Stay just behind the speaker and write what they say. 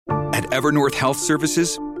At Evernorth Health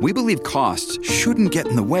Services, we believe costs shouldn't get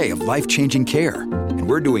in the way of life-changing care, and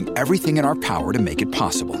we're doing everything in our power to make it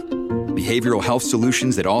possible. Behavioral health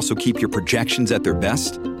solutions that also keep your projections at their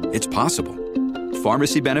best? It's possible.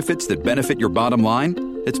 Pharmacy benefits that benefit your bottom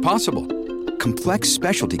line? It's possible. Complex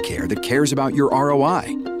specialty care that cares about your ROI?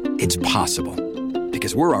 It's possible.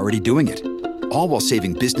 Because we're already doing it. All while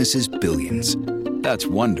saving businesses billions. That's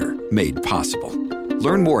Wonder made possible.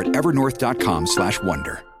 Learn more at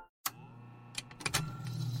evernorth.com/wonder.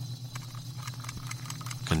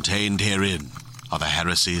 Contained herein are the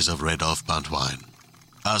heresies of Radolf Buntwine,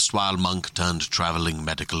 erstwhile monk turned traveling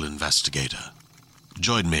medical investigator.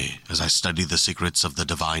 Join me as I study the secrets of the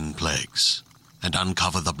divine plagues and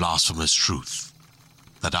uncover the blasphemous truth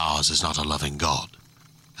that ours is not a loving God,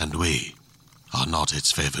 and we are not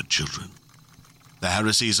its favored children. The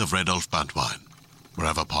heresies of Radolf Buntwine,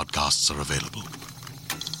 wherever podcasts are available.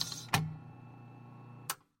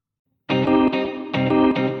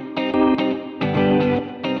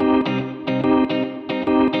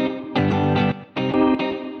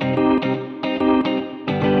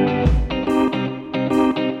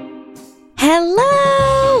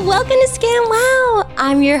 Hello! Welcome to Scam Wow!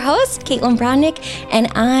 I'm your host, Caitlin Brownick, and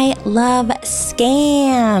I love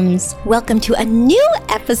scams. Welcome to a new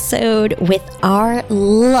episode with our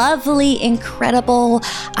lovely, incredible,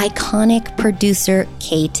 iconic producer,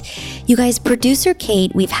 Kate. You guys, producer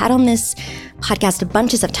Kate, we've had on this podcast a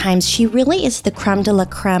bunches of times. She really is the creme de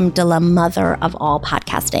la mother of all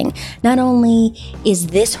podcasting. Not only is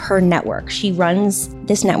this her network, she runs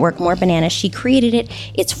this network, More Bananas. She created it.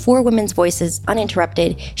 It's for women's voices,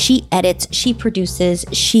 uninterrupted. She edits, she produces,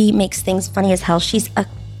 she makes things funny as hell. She's a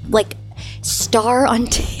star on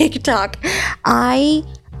TikTok. I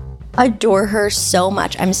adore her so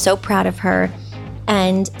much. I'm so proud of her.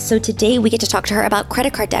 And so today we get to talk to her about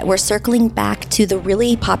credit card debt. We're circling back to the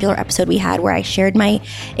really popular episode we had where I shared my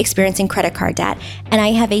experience in credit card debt. And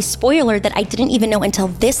I have a spoiler that I didn't even know until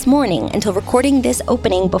this morning, until recording this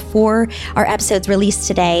opening before our episode's released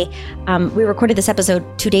today. We recorded this episode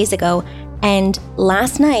 2 days ago. And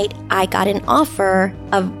last night I got an offer,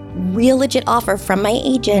 a real legit offer from my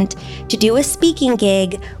agent to do a speaking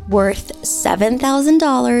gig worth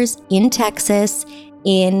 $7,000 in Texas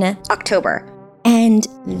in October. And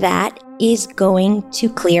that is going to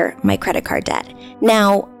clear my credit card debt.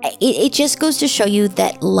 Now, it just goes to show you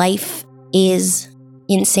that life is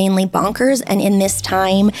insanely bonkers. And in this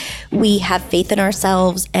time, we have faith in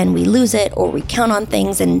ourselves and we lose it, or we count on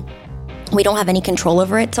things and we don't have any control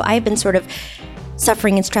over it. So I've been sort of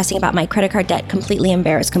suffering and stressing about my credit card debt, completely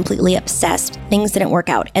embarrassed, completely obsessed. Things didn't work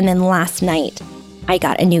out. And then last night, I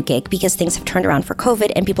got a new gig because things have turned around for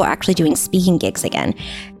COVID and people are actually doing speaking gigs again.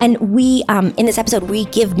 And we, in this episode, we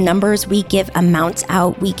give numbers, we give amounts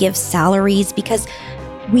out, we give salaries because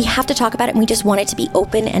we have to talk about it and we just want it to be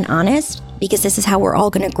open and honest because this is how we're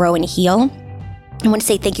all going to grow and heal. I want to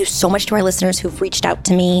say thank you so much to our listeners who've reached out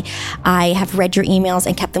to me. I have read your emails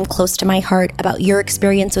and kept them close to my heart about your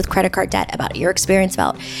experience with credit card debt, about your experience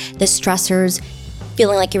about the stressors,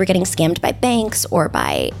 feeling like you were getting scammed by banks or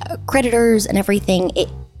by creditors and everything.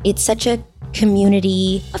 It's such a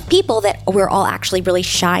community of people that we're all actually really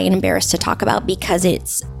shy and embarrassed to talk about because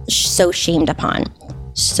it's so shamed upon.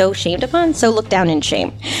 So shamed upon? So looked down in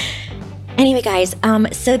shame. Anyway, guys,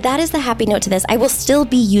 so that is the happy note to this. I will still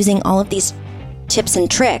be using all of these tips and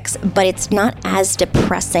tricks, but it's not as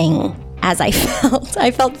depressing as I felt.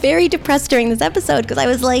 I felt very depressed during this episode because I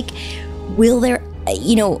was like, will there,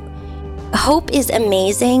 hope is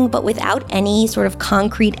amazing, but without any sort of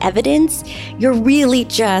concrete evidence, you're really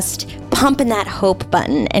just pumping that hope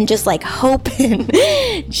button and just like hoping,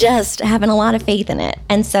 just having a lot of faith in it.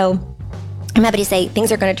 And so I'm happy to say things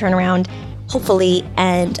are going to turn around, hopefully,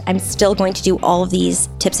 and I'm still going to do all of these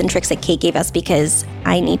tips and tricks that Kate gave us because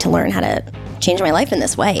I need to learn how to change my life in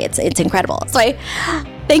this way. It's incredible. So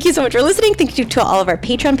thank you so much for listening. Thank you to all of our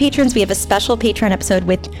Patreon patrons. We have a special Patreon episode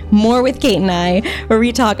with Kate and I, where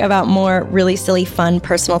we talk about more really silly, fun,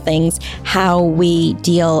 personal things, how we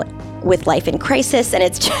deal with life in crisis, and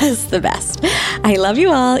it's just the best. I love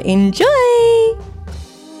you all. Enjoy.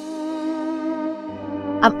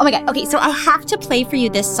 Oh my God. Okay, so I have to play for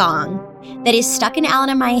you this song that is stuck in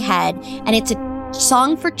Alan in my head, and it's a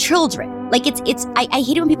song for children. Like I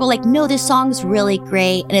hate it when people are like, no, this song's really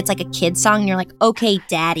great, and it's like a kid's song, and you're like, okay,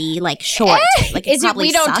 daddy, like short. Like it probably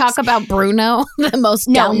we don't sucks. talk about Bruno, the most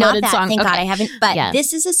downloaded not that. song. Thank okay. God I haven't. But Yeah.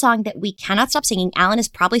 This is a song that we cannot stop singing. Alan is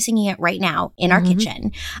probably singing it right now in our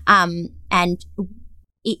kitchen, and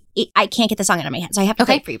I can't get the song out of my head, so I have to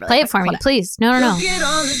play it for you. Really play quick. it for me, Hold on. please. No. Look at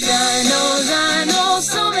all the dinos, I know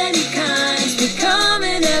so many kinds. We come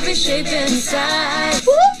in every shape and size.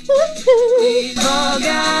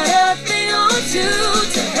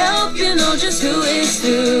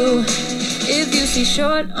 see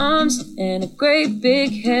short arms and a great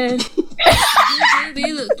big head. You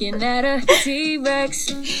be looking at a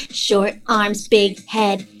T-Rex. Short arms, big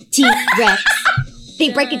head, T-Rex.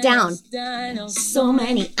 They break it down. So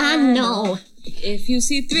many, I know. If you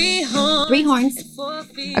see 3 horns, 3 horns, and 4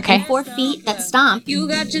 feet, Okay. and 4 feet that stomp. you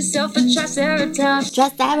got yourself a Triceratops.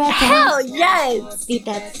 Triceratops. Hell yes! Feet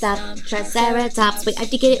that stop. Triceratops. Wait, I have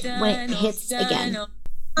to get it when it hits again.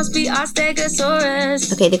 Must be our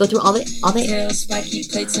Stegosaurus. Okay, they go through all the. Tail, spiky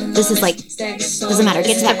plates, and This is like Stegosaurus. doesn't matter.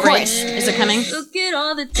 Get to that chorus. Is it coming? Look at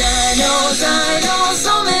all the dinos, I know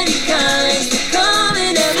so many kinds. They come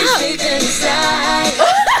in every shape and size.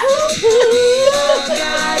 We all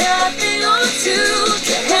got a thing or two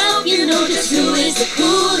to help you know just who is the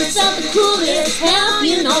coolest of the coolest. Help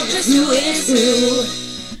you know just who is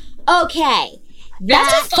who. Okay.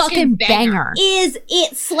 That's a fucking banger.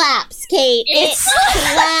 It slaps, Kate. It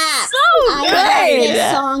slaps. so I love good.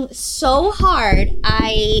 this song so hard.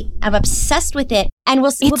 I am obsessed with it. And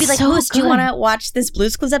we'll be It's like, so Louis, do you good. want to watch this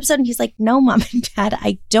Blues Clues episode? And he's like, no, Mom and Dad,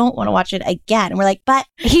 I don't want to watch it again. And we're like, but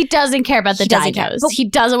He doesn't care about the He doesn't care. dinos. But- He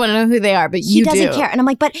doesn't want to know who they are, but he you doesn't do. care. And I'm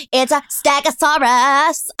like, but it's a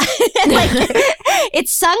Stegosaurus. Like,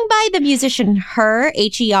 it's sung by the musician Her,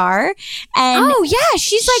 H-E-R. And Oh yeah,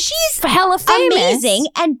 she's hella famous. amazing.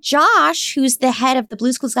 And Josh, who's the head of the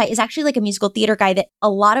Blues Clues guy, is actually like a musical theater guy that a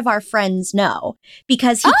lot of our friends know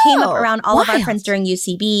because he came up Oh, around all of our wild. friends during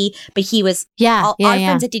UCB, but he was Yeah, all our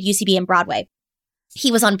friends that did UCB and Broadway. He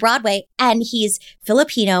was on Broadway and he's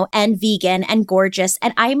Filipino and vegan and gorgeous.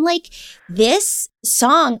 And I'm like, this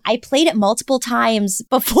song, I played it multiple times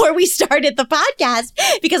before we started the podcast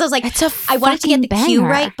because I was like, It's a I wanted to get the fucking cue banger.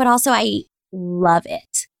 right, but also I love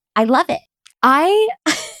it. I love it.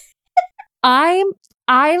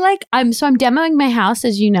 I'm demoing my house,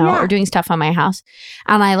 as you know, Yeah. or doing stuff on my house,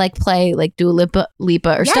 and I like play like Dua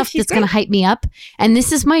Lipa or Yeah, stuff she's that's gonna hype me up. And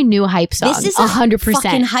this is my new hype song. This is a 100%.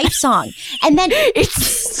 fucking hype song. And then It's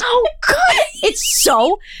so good. it's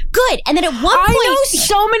so good. And then at one I point, know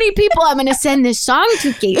so many people I'm gonna send this song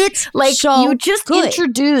to, Kate. it's Like so you just good.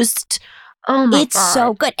 introduced. Oh my It's God.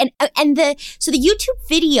 so good. And the YouTube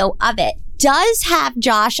video of it does have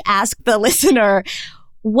Josh ask the listener,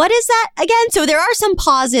 what is that again? So there are some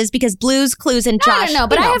pauses because Blues Clues and Josh. No,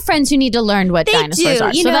 but you I know, have friends who need to learn what they dinosaurs do,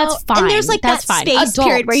 are. you So know, that's fine. and there's like that's that fine. space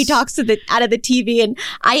period where he Adults. talks out of the TV, and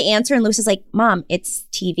I answer, and Lewis is like, "Mom, it's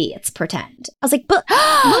TV. It's pretend." I was like, "But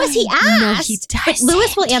Lewis, he asked." No, he But does.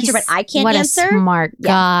 Lewis will answer, but I can't what answer. What a smart Yeah.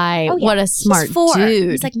 guy. Oh, yeah. What a He's smart 4.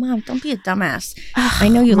 dude. He's like, "Mom, don't be a dumbass. I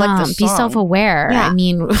know you like Mom, this be song." self-aware. Yeah. I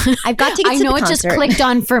mean, I've got to get I to know the it just concert. clicked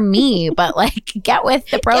on for me, but like, get with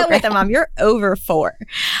the program. Get with it, Mom. You're over 4.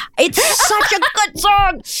 It's such a good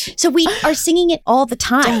song. So we are singing it all the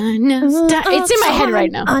time. It's in my head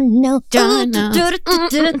right now. I know.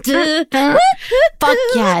 Fuck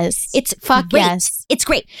yes. It's Fuck great. yes. It's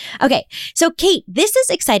great. Okay. So, Kate, this is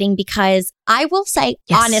exciting because I will say,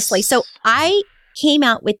 Yes. honestly, so I came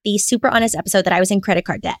out with the super honest episode that I was in credit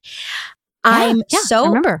card debt. I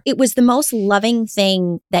remember. It was the most loving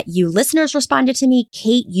thing that you listeners responded to me.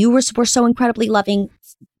 Kate, you were so incredibly loving.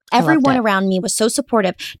 Everyone it. around me was so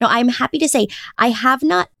supportive. Now, I'm happy to say I have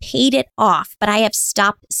not paid it off, but I have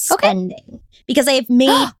stopped spending because I have made,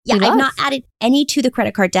 I've not added any to the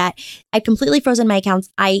credit card debt. I've completely frozen my accounts.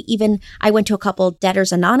 I went to a couple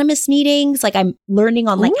Debtors Anonymous meetings. Like I'm learning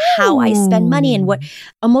on like how I spend money and what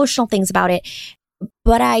emotional things about it.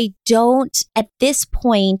 But I don't, at this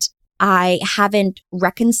point, I haven't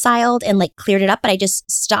reconciled and like cleared it up, but I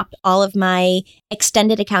just stopped all of my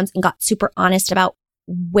extended accounts and got super honest about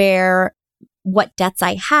what debts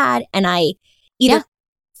I had. And I either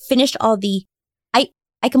finished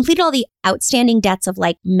I completed all the outstanding debts of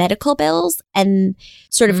like medical bills and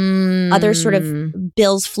sort of other sort of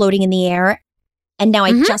bills floating in the air. And now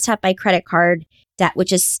I just have my credit card debt,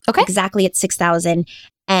 which is exactly at $6,000.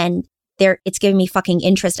 And it's giving me fucking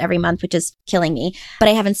interest every month, which is killing me. But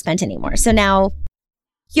I haven't spent anymore. So now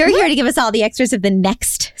you're here to give us all the extras of the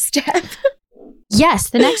next step.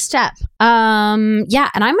 Yes, the next step. And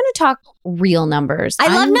I'm going to talk real numbers. I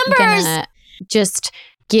love numbers. Gonna just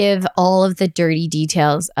give all of the dirty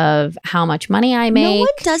details of how much money I make. No one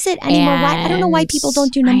does it anymore. Why? I don't know why people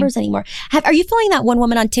don't do numbers anymore. Are you following that one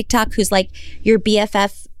woman on TikTok who's like your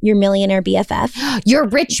BFF, your millionaire BFF? Your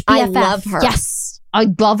rich I BFF. love her. Yes, I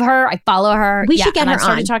love her. I follow her. We should get and her I've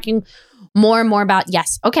started on. talking more and more about,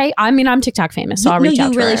 okay. I mean, I'm TikTok famous, so I'll reach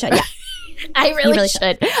out to her. Should. Yeah. I really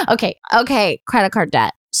should. Okay. Credit card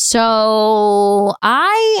debt. So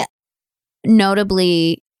I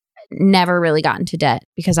notably never really got into debt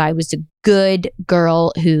because I was a good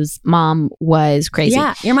girl whose mom was crazy.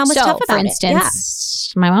 Yeah, your mom was tough about for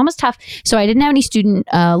instance, my mom was tough. So I didn't have any student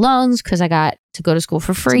loans because I got to go to school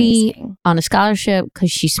for free on a scholarship because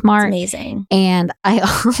she's smart. It's amazing. And I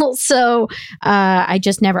also, I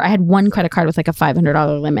had one credit card with like a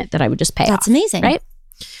 $500 limit that I would just pay off. That's amazing. Right?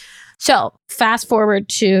 So fast forward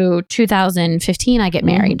to 2015, I get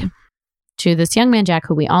married to this young man, Jack,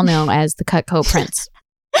 who we all know as the Cutco Prince.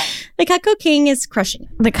 The Cutco King is crushing.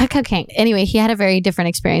 The Cutco King. Anyway, he had a very different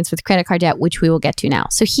experience with credit card debt, which we will get to now.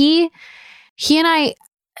 So he and I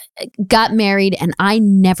got married, and I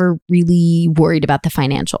never really worried about the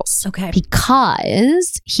financials. Okay.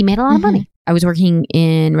 Because he made a lot of money. I was working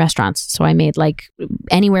in restaurants, so I made like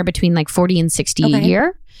anywhere between like 40 and 60 a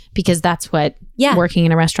year, because that's what working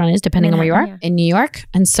in a restaurant is, depending on where you are in New York.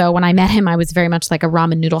 And so when I met him, I was very much like a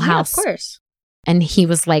ramen noodle house. Of course. And he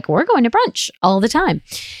was like, we're going to brunch all the time.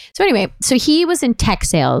 So anyway, so he was in tech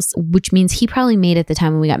sales, which means he probably made at the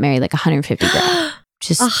time when we got married like 150 grand.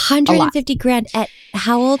 Just 150 grand at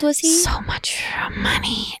how old was he? So much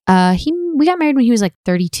money. We got married when he was like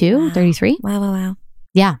 32, 33. Wow.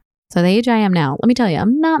 Yeah. So the age I am now, let me tell you,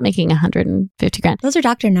 I'm not making 150 grand. Those are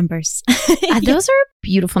doctor numbers. Those are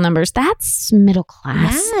beautiful numbers. That's middle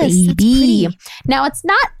class, baby. Now, it's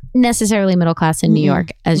not necessarily middle class in New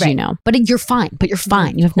York, as you know, but you're fine. But you're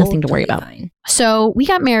fine. You have nothing to worry about. Fine. So we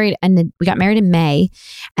got married, and then we got married in May,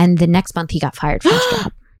 and the next month he got fired from his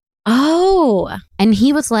job. Oh. And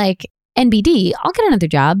he was like, NBD, I'll get another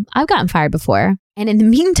job. I've gotten fired before. And in the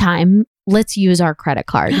meantime, let's use our credit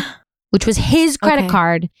card, which was his credit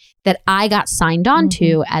card that I got signed on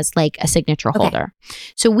to as like a signature holder.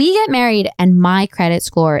 So we get married, and my credit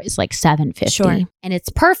score is like 750. Sure. And it's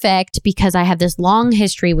perfect because I have this long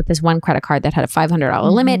history with this one credit card that had a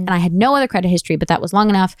 $500 limit, and I had no other credit history, but that was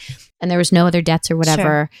long enough, and there was no other debts or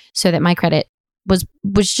whatever, so that my credit was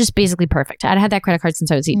just basically perfect. I'd had that credit card since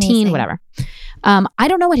I was 18, Amazing. Whatever. I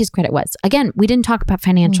don't know what his credit was. Again, we didn't talk about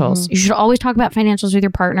financials. You should always talk about financials with your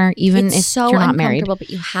partner, even if you're not married. It's so uncomfortable, but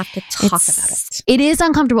you have to talk about it. It is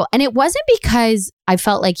uncomfortable. And it wasn't because I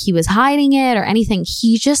felt like he was hiding it or anything.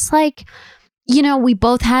 He just like, you know, we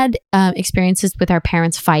both had experiences with our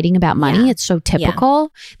parents fighting about money. It's so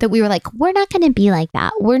typical that we were like, we're not going to be like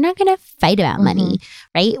that. We're not going to fight about money,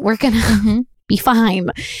 right? We're going to be fine.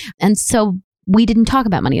 And so we didn't talk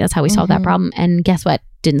about money. That's how we solved that problem. And guess what?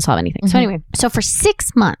 Didn't solve anything. So anyway, so for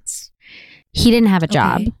 6 months, he didn't have a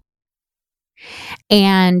job.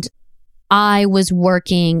 And I was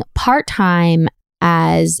working part-time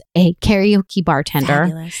as a karaoke bartender.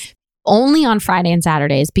 Fabulous. Only on Friday and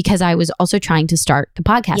Saturdays, because I was also trying to start the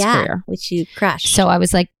podcast career. Which you crushed. So I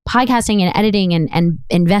was like podcasting and editing and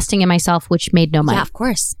investing in myself, which made no money. Yeah, of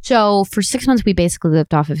course. So for 6 months, we basically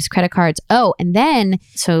lived off of his credit cards. Oh, and then,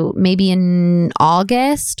 so maybe in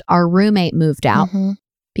August, our roommate moved out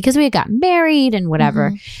because we had gotten married and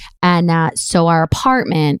whatever. And so our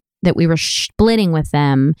apartment that we were splitting with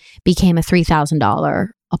them became a $3,000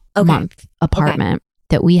 a month apartment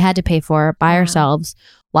that we had to pay for by ourselves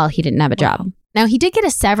while he didn't have a job. Now, he did get a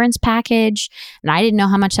severance package, and I didn't know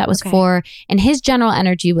how much that was for. And his general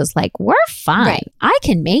energy was like, we're fine. Right. I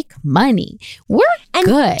can make money. We're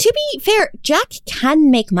good. To be fair, Jack can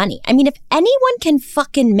make money. I mean, if anyone can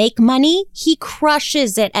fucking make money, he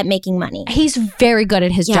crushes it at making money. He's very good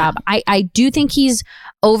at his job. I do think he's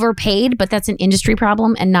overpaid, but that's an industry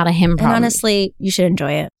problem and not a him problem. And honestly, you should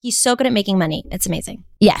enjoy it. He's so good at making money. It's amazing.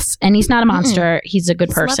 Yes. And he's not a monster. He's a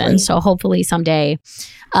good person. Lovely. So hopefully someday.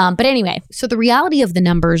 But anyway, so the reality of the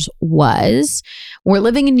numbers was we're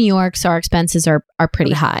living in New York, so our expenses are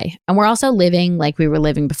pretty high. And we're also living like we were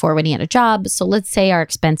living before when he had a job. So let's say our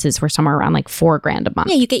expenses were somewhere around like $4,000 a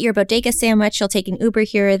month. Yeah, you get your bodega sandwich. You'll take an Uber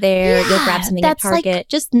here or there. Yeah, You'll grab something at that's Target. like-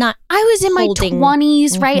 Just not. I was in my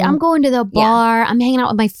 20s, right? I'm going to the bar. I'm hanging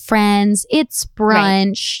out with my friends. It's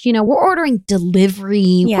brunch. You know, we're ordering delivery.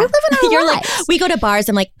 Yeah. We're living our You're lives. like, we go to bars.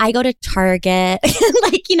 I'm like, I go to Target.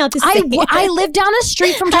 Like, you know, to I live down the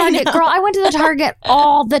street from Target. Girl, I went to the Target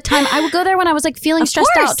all the time. I would go there when I was like feeling stressed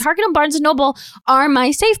out. Target and Barnes & Noble are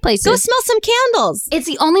my safe places. Go smell some candles. It's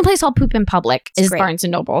the only place I'll poop in public is great. Barnes &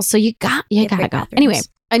 Noble. So you gotta great go. bathrooms. Anyway,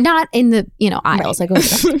 not in the, aisles. I go to the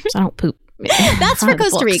bathrooms. I don't poop. That's for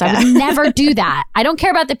Costa Rica. I would never do that. I don't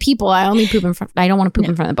care about the people. I only poop in front. I don't want to poop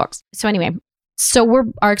in front of the books. So anyway,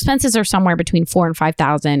 our expenses are somewhere between $4,000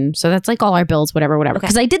 and $5,000. So that's like all our bills, whatever.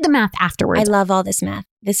 Because I did the math afterwards. I love all this math.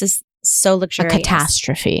 This is so luxurious. A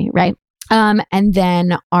catastrophe, right? And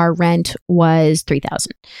then our rent was $3,000.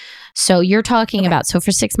 So you're talking about, so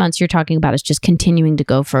for 6 months, you're talking about us just continuing to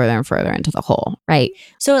go further and further into the hole, right?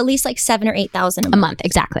 So at least like $7,000 or $8,000 A month,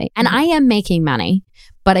 exactly. And I am making money,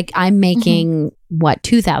 but I'm making what,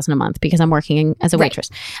 $2,000 a month because I'm working as a waitress.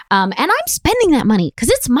 And I'm spending that money because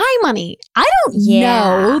it's my money. I don't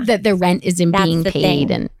know that the rent isn't being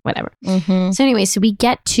paid and whatever. So anyway, so we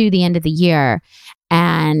get to the end of the year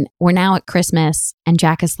and we're now at Christmas and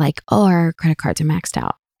Jack is like, oh, our credit cards are maxed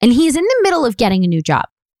out. And he's in the middle of getting a new job.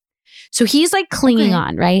 So he's like clinging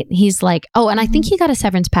on, right? He's like, oh, and I think he got a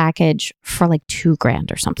severance package for like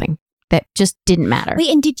 $2,000 or something that just didn't matter. Wait,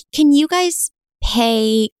 and can you guys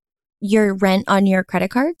pay your rent on your credit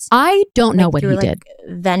cards? I don't know what he through, did.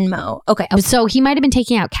 Venmo. Okay. So he might have been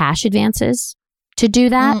taking out cash advances to do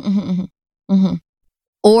that.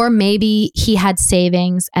 Or maybe he had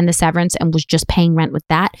savings and the severance and was just paying rent with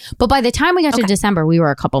that. But by the time we got to December, we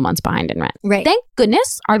were a couple months behind in rent. Right. Thank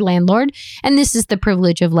goodness our landlord, and this is the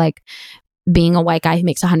privilege of like being a white guy who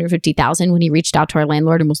makes $150,000, when he reached out to our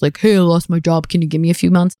landlord and was like, hey, I lost my job. Can you give me a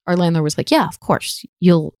few months? Our landlord was like, yeah, of course.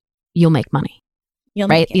 You'll make money.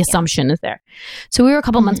 Right? The assumption is there. So we were a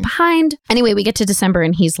couple months behind. Anyway, we get to December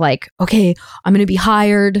and he's like, okay, I'm going to be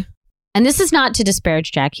hired. And this is not to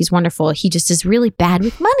disparage Jack. He's wonderful. He just is really bad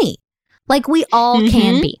with money. Like we all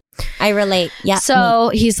can be. I relate. Yeah.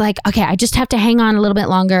 So he's like, okay, I just have to hang on a little bit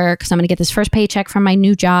longer because I'm going to get this first paycheck from my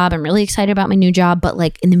new job. I'm really excited about my new job. But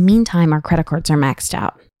like in the meantime, our credit cards are maxed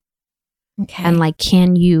out. Okay. And like,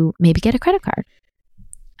 can you maybe get a credit card?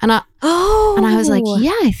 And I was like,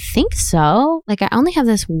 yeah, I think so. Like I only have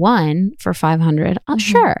this one for $500. Oh,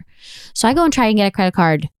 sure. So I go and try and get a credit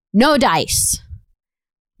card. No dice.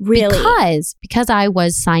 Really? Because I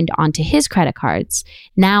was signed onto his credit cards.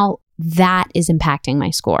 Now that is impacting my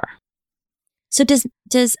score. So does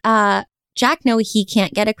Jack know he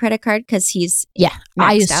can't get a credit card because he's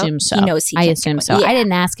I assume so. He knows he can't. I assume so. Yeah. I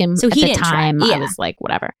didn't ask him at the time. I was like,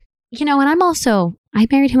 whatever. You know, and I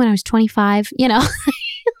married him when I was 25, you know.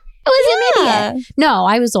 I was an idiot. No,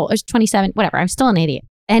 I was old. I was 27, whatever. I'm still an idiot.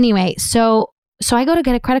 Anyway, so I go to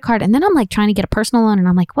get a credit card and then I'm like trying to get a personal loan and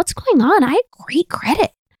I'm like, what's going on? I have great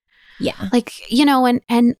credit. Yeah. Like, you know,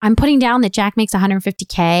 and I'm putting down that Jack makes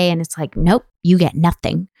 $150K and it's like, nope, you get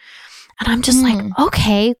nothing. And I'm just like,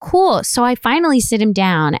 okay, cool. So I finally sit him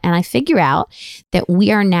down and I figure out that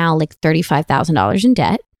we are now like $35,000 in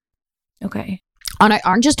debt. Okay.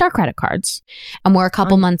 On just our credit cards. And we're a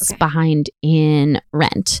couple months behind in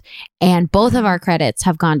rent. And both of our credits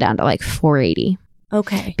have gone down to like 480.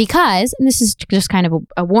 Okay. Because, and this is just kind of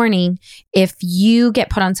a warning, if you get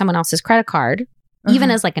put on someone else's credit card,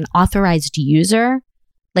 even as like an authorized user,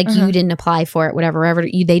 like you didn't apply for it, whatever,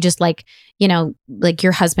 they just like, you know, like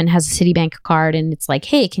your husband has a Citibank card and it's like,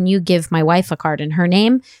 hey, can you give my wife a card in her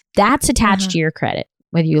name? That's attached to your credit,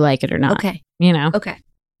 whether you like it or not. Okay. You know? Okay.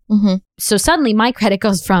 So suddenly my credit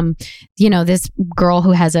goes from, you know, this girl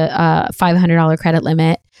who has a $500 credit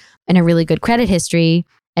limit and a really good credit history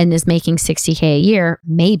and is making $60K a year,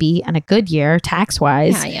 maybe in a good year,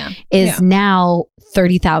 tax-wise, is now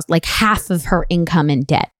 $30,000, like half of her income in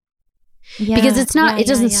debt. Yeah, because it's not, it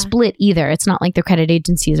doesn't split either. It's not like the credit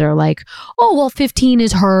agencies are like, oh, well, 15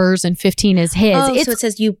 is hers and 15 is his. So it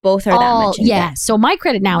says you both are that much in debt. So my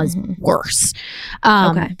credit now is worse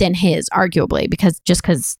than his, arguably,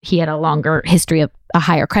 because he had a longer history of a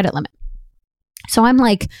higher credit limit. So I'm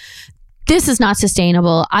like, this is not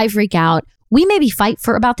sustainable. I freak out. We maybe fight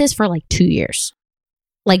about this for like 2 years.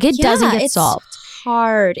 Like it doesn't get solved.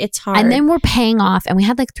 It's hard. And then we're paying off, and we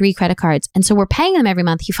had like 3 credit cards. And so we're paying them every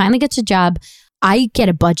month. He finally gets a job. I get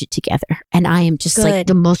a budget together and I am just like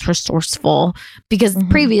the most resourceful because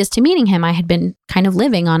previous to meeting him, I had been kind of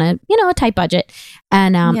living on a tight budget.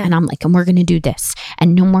 And and I'm like, and we're going to do this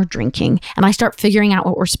and no more drinking. And I start figuring out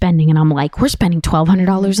what we're spending. And I'm like, we're spending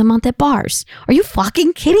 $1,200 a month at bars. Are you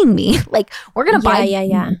fucking kidding me? Like we're going to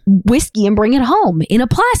buy whiskey and bring it home in a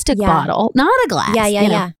plastic bottle, not a glass.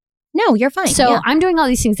 Yeah. No, you're fine. So I'm doing all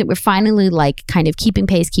these things that we're finally like kind of keeping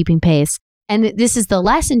pace. And this is the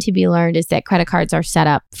lesson to be learned, is that credit cards are set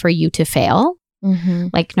up for you to fail.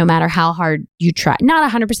 Like no matter how hard you try,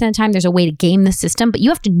 not 100% of the time, there's a way to game the system, but you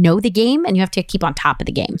have to know the game and you have to keep on top of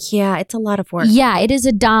the game. Yeah, it's a lot of work. Yeah, it is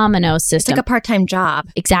a domino system. It's like a part-time job.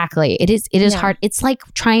 Exactly. It is hard. It's like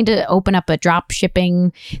trying to open up a drop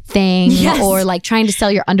shipping thing or like trying to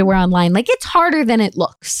sell your underwear online. Like it's harder than it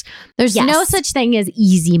looks. There's no such thing as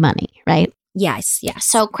easy money, right? Yes.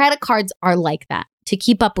 So credit cards are like that. To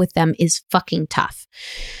keep up with them is fucking tough.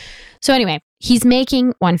 So anyway, he's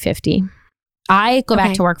making $150. I go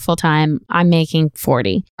back to work full time. I'm making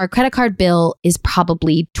 $40. Our credit card bill is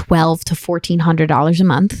probably $1,200 to $1,400 a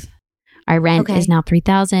month. Our rent is now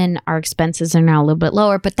 $3,000. Our expenses are now a little bit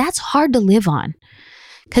lower, but that's hard to live on.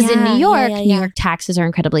 Because in New York, yeah. New York taxes are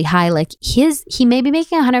incredibly high. Like he may be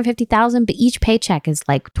making $150,000, but each paycheck is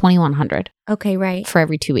like $2,100 Okay, right. for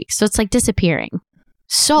every 2 weeks. So it's like disappearing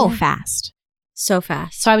so fast. So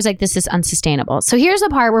fast. So I was like, this is unsustainable. So here's the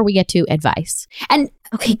part where we get to advice. And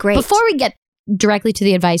Okay, great. before we get directly to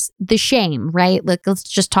the advice, the shame, right? Like, let's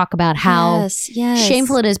just talk about how yes.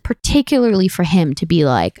 shameful it is, particularly for him to be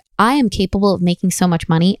like, I am capable of making so much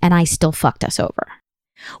money and I still fucked us over.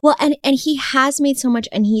 Well, and he has made so much,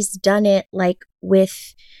 and he's done it like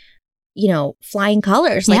with, flying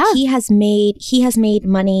colors. Like Yeah. he has made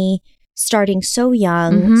money starting so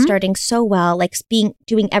young, Mhm. starting so well, like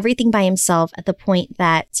doing everything by himself at the point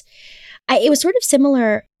that it was sort of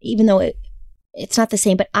similar, even though it's not the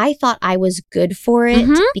same, but I thought I was good for it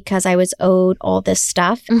Mhm. because I was owed all this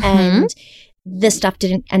stuff Mhm. and this stuff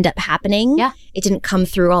didn't end up happening. Yeah. It didn't come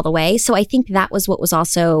through all the way. So I think that was what was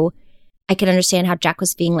also, I can understand how Jack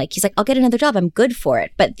was being like, he's like, I'll get another job. I'm good for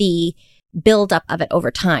it. But the buildup of it over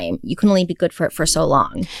time, you can only be good for it for so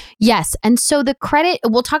long. Yes. And so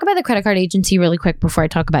we'll talk about the credit card agency really quick before I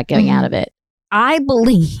talk about getting Mhm. out of it. I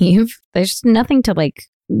believe there's nothing to like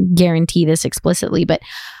guarantee this explicitly, but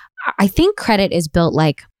I think credit is built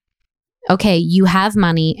like, okay, you have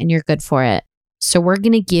money and you're good for it. So we're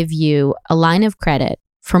going to give you a line of credit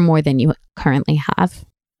for more than you currently have.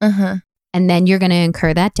 Uh-huh. And then you're going to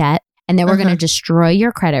incur that debt. And then we're going to destroy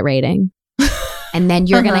your credit rating. And then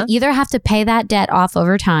you're going to either have to pay that debt off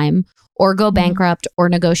over time or go bankrupt or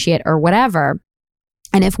negotiate or whatever.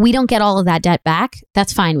 And if we don't get all of that debt back,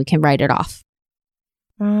 that's fine. We can write it off.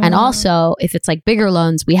 And also, if it's like bigger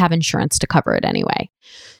loans, we have insurance to cover it anyway.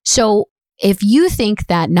 So if you think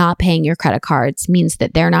that not paying your credit cards means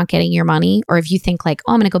that they're not getting your money, or if you think like,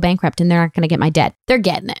 oh, I'm going to go bankrupt and they're not going to get my debt, they're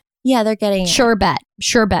getting it. Yeah, they're getting it. Sure bet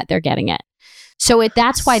they're getting it. So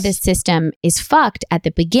that's why this system is fucked at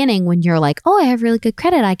the beginning when you're like, oh, I have really good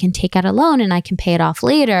credit. I can take out a loan and I can pay it off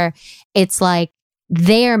later. It's like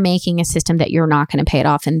they're making a system that you're not going to pay it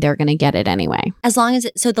off and they're going to get it anyway. As long as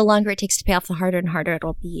so the longer it takes to pay off, the harder and harder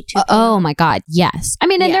it'll be to pay Oh off. my God. Yes. I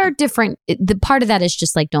mean, and there are different, the part of that is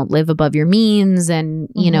just like, don't live above your means and,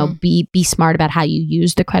 be smart about how you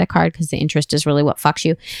use the credit card because the interest is really what fucks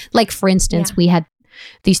you. Like for instance, we had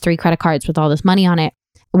these 3 credit cards with all this money on it.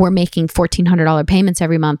 We're making $1,400 payments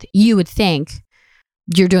every month. You would think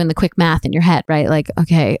you're doing the quick math in your head, right? Like,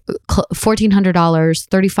 okay, $1,400,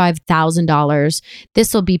 $35,000.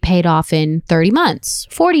 This will be paid off in 30 months,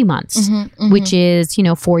 40 months, which is,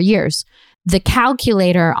 4 years. The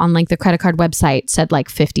calculator on like the credit card website said like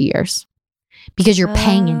 50 years because you're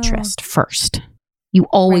paying interest first. You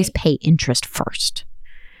always pay interest first.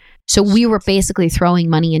 So we were basically throwing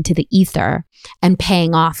money into the ether and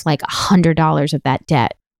paying off like $100 of that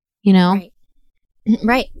debt,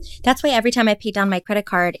 Right. That's why every time I pay down my credit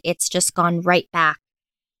card, it's just gone right back.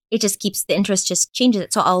 It just keeps the interest just changes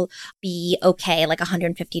it. So I'll be okay, like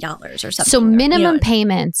 $150 or something. So minimum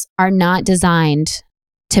payments are not designed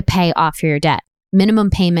to pay off your debt.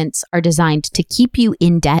 Minimum payments are designed to keep you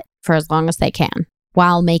in debt for as long as they can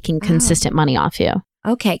while making consistent money off you.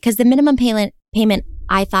 Okay, because the minimum payment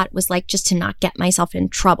I thought was like just to not get myself in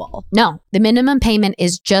trouble. No, the minimum payment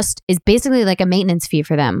is basically like a maintenance fee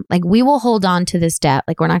for them. Like we will hold on to this debt.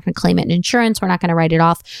 Like we're not going to claim it in insurance. We're not going to write it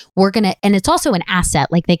off. And it's also an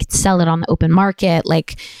asset. Like they could sell it on the open market.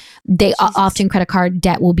 Like they often credit card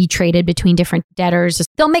debt will be traded between different debtors.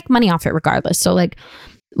 They'll make money off it regardless. So like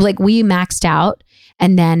we maxed out.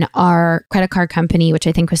 And then our credit card company, which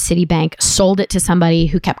I think was Citibank, sold it to somebody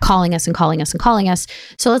who kept calling us and calling us and calling us.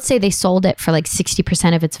 So let's say they sold it for like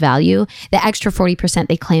 60% of its value. The extra 40%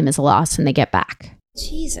 they claim is a loss and they get back.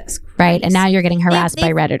 Jesus Christ. Right. And now you're getting harassed by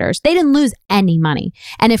Redditors. They didn't lose any money.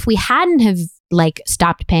 And if we hadn't have like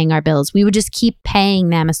stopped paying our bills, we would just keep paying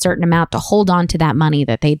them a certain amount to hold on to that money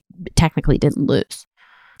that they technically didn't lose.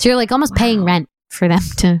 So you're like almost paying rent for them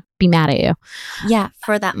to be mad at you. Yeah,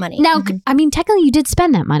 for that money. Now, I mean, technically you did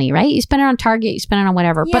spend that money, right? You spent it on Target, you spent it on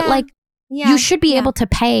whatever. Yeah. But like, you should be able to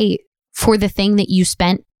pay for the thing that you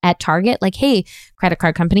spent at Target. Like, hey, credit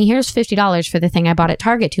card company, here's $50 for the thing I bought at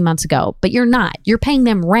Target 2 months ago. But you're not. You're paying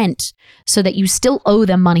them rent so that you still owe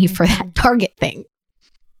them money for that Target thing,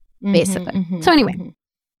 basically. So anyway.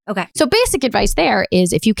 Okay. So basic advice there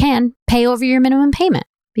is if you can, pay over your minimum payment.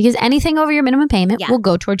 Because anything over your minimum payment will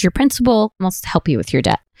go towards your principal and will help you with your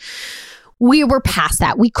debt. We were past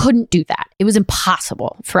that. We couldn't do that. It was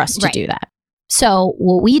impossible for us to do that. So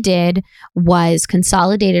what we did was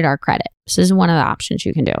consolidated our credit. So this is one of the options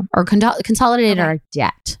you can do. Or consolidated our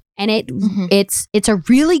debt. And it's a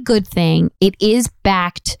really good thing. It is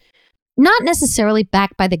backed, not necessarily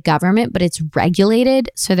backed by the government, but it's regulated.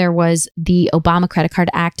 So there was the Obama Credit Card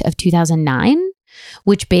Act of 2009.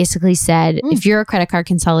 which basically said if you're a credit card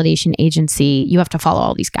consolidation agency, you have to follow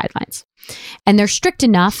all these guidelines. And they're strict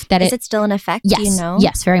enough that Is it still in effect? Yes, Do you know?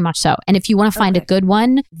 yes, very much so. And if you want to find a good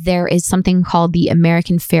one, there is something called the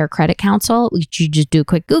American Fair Credit Council, which you just do a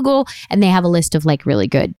quick Google, and they have a list of like really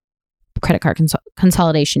good credit card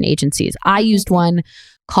consolidation agencies. I used one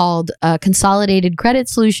called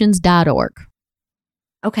consolidatedcreditsolutions.org.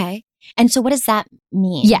 Okay. And so what does that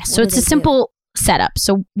mean? Yes, so What it's do a they do? simple setup.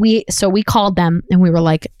 So we called them and we were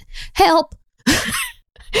like, help.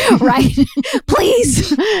 Right?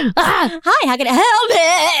 Please. Hi, how can I help me?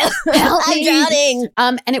 Help I'm me. drowning.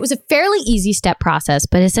 And it was a fairly easy step process,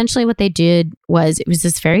 but essentially what they did was it was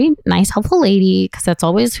this very nice, helpful lady, because that's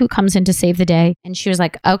always who comes in to save the day. And she was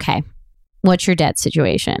like, okay, what's your debt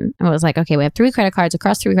situation? And I was like, okay, we have 3 credit cards.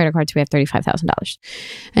 Across 3 credit cards, we have $35,000.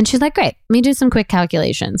 And she's like, great, let me do some quick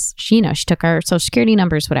calculations. She took our social security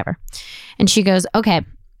numbers, whatever. And she goes, okay,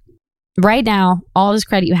 right now, all this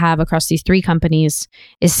credit you have across these 3 companies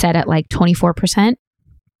is set at like 24%.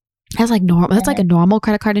 That's like normal. That's like a normal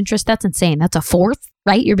credit card interest. That's insane. That's a fourth,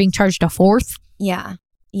 right? You're being charged a fourth. Yeah.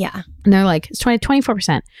 Yeah. And they're like, it's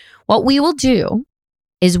 24%. What we will do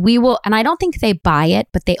is and I don't think they buy it,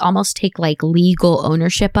 but they almost take like legal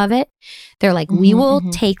ownership of it. They're like, we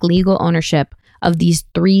will take legal ownership of these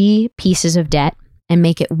 3 pieces of debt and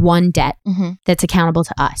make it one debt that's accountable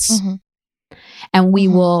to us. And we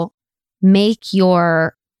will make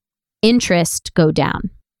your interest go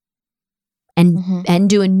down and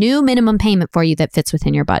do a new minimum payment for you that fits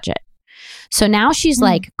within your budget. So now she's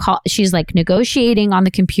like negotiating on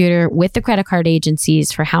the computer with the credit card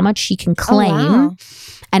agencies for how much she can claim,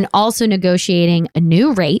 and also negotiating a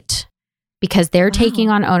new rate because they're taking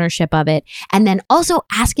on ownership of it, and then also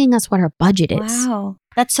asking us what our budget is. Wow.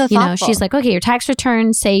 That's so thoughtful. She's like, okay, your tax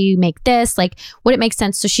return, say you make this, like, would it make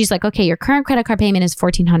sense? So she's like, okay, your current credit card payment is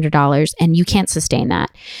 $1,400 and you can't sustain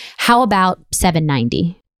that. How about $790?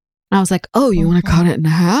 And I was like, oh, you want to cut it in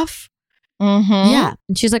half? Yeah.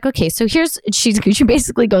 And she's like, okay, so she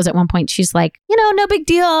basically goes at one point, she's like, no big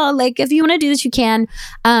deal. Like, if you want to do this, you can.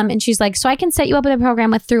 And she's like, so I can set you up with a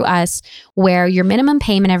program through us where your minimum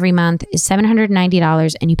payment every month is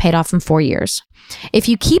 $790 and you pay it off in 4 years. If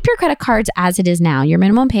you keep your credit cards as it is now, your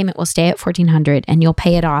minimum payment will stay at $1,400 and you'll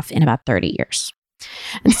pay it off in about 30 years.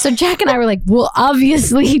 And so Jack and I were like, well,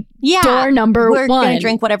 obviously, door number we're 1. We're going to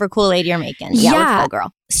drink whatever Kool-Aid you're making. Yeah, let's go,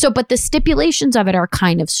 girl. So, but the stipulations of it are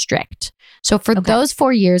kind of strict. So for those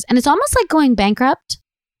 4 years, and it's almost like going bankrupt,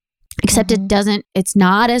 except it's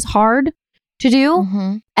not as hard to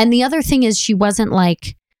do. And the other thing is she was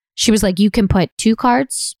like, you can put 2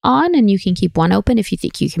 cards on and you can keep 1 open if you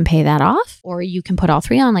think you can pay that off, or you can put all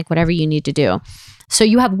 3 on, like whatever you need to do. So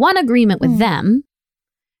you have one agreement with them.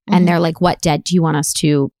 And they're like, what debt do you want us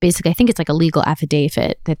to? Basically, I think it's like a legal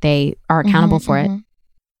affidavit that they are accountable for it.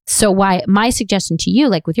 So my suggestion to you,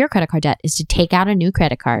 like with your credit card debt, is to take out a new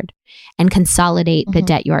credit card and consolidate the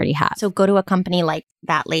debt you already have. So go to a company like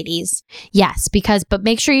that, ladies. Yes, but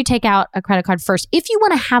make sure you take out a credit card first. If you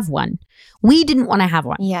want to have one. We didn't want to have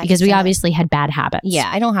one because we obviously had bad habits. Yeah,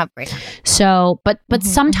 I don't have great habits. So, but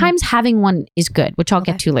sometimes having one is good, which I'll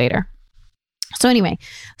get to later. So anyway,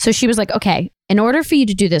 so she was like, okay, in order for you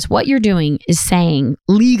to do this, what you're doing is saying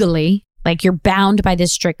legally, like you're bound by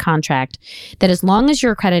this strict contract, that as long as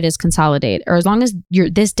your credit is consolidated, or as long as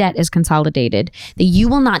this debt is consolidated, that you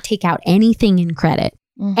will not take out anything in credit,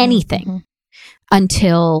 anything,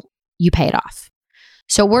 until you pay it off.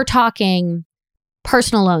 So we're talking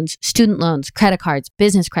personal loans, student loans, credit cards,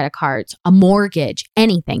 business credit cards, a mortgage,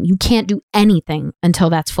 anything. You can't do anything until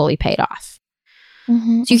that's fully paid off.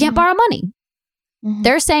 So you can't borrow money.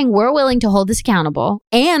 They're saying we're willing to hold this accountable,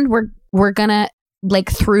 and we're gonna,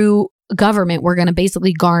 like, through government, we're gonna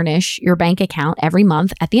basically garnish your bank account every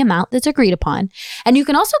month at the amount that's agreed upon. And you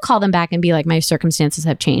can also call them back and be like, my circumstances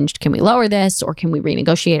have changed. Can we lower this, or can we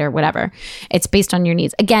renegotiate, or whatever? It's based on your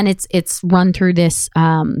needs. Again, it's run through this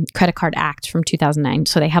Credit Card Act from 2009.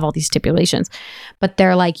 So they have all these stipulations, but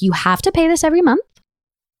they're like, you have to pay this every month,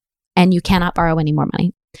 and you cannot borrow any more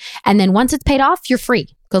money. And then once it's paid off, you're free.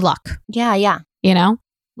 Good luck. Yeah.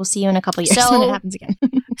 We'll see you in a couple of years when it happens again.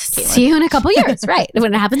 See you in a couple of years, right?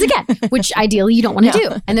 When it happens again, which ideally you don't want to do.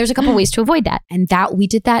 And there's a couple ways to avoid that. And we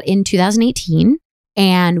did that in 2018,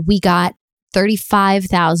 and we got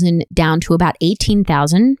 $35,000 down to about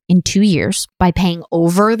 $18,000 in 2 years by paying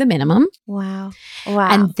over the minimum. Wow.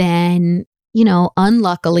 And then,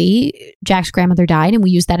 unluckily, Jack's grandmother died, and we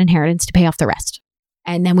used that inheritance to pay off the rest.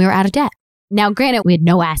 And then we were out of debt. Now, granted, we had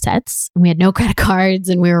no assets, and we had no credit cards,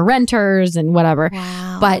 and we were renters and whatever.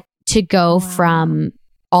 Wow. But to go from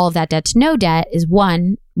all of that debt to no debt is,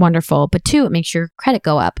 1, wonderful, but 2, it makes your credit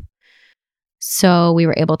go up. So we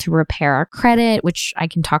were able to repair our credit, which I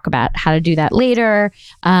can talk about how to do that later.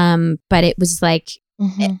 But it was like,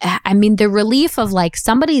 I mean, the relief of like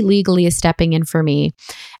somebody legally is stepping in for me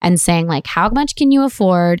and saying like, how much can you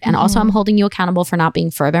afford? And also I'm holding you accountable for not being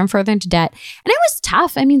further and further into debt. And it was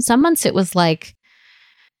tough. I mean, some months it was like,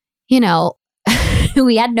 you know,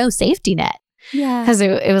 we had no safety net. Yeah. Because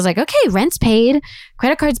it was like, okay, rent's paid,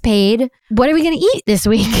 credit card's paid. What are we going to eat this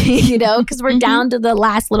week? You know, because we're down to the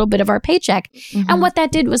last little bit of our paycheck. And what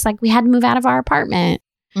that did was like, we had to move out of our apartment.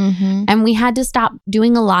 And we had to stop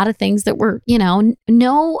doing a lot of things that were, you know,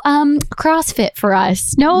 no CrossFit for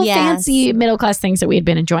us, no fancy middle class things that we had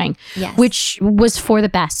been enjoying, which was for the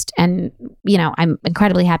best. And, you know, I'm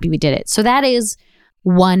incredibly happy we did it. So that is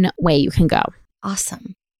one way you can go.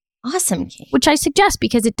 Awesome. Awesome, Kate. Which I suggest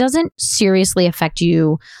because it doesn't seriously affect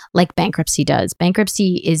you like bankruptcy does.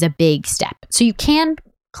 Bankruptcy is a big step. So you can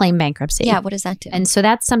claim bankruptcy. Yeah, what does that do? And so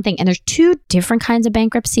that's something, and there's two different kinds of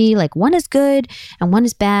bankruptcy. Like one is good and one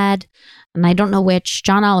is bad. And I don't know which.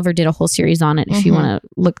 John Oliver did a whole series on it if you want to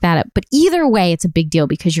look that up. But either way, it's a big deal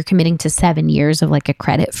because you're committing to 7 years of like a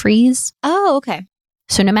credit freeze. Oh, okay.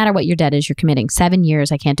 So no matter what your debt is, you're committing 7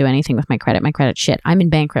 years. I can't do anything with my credit. My credit's shit. I'm in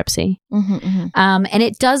bankruptcy. And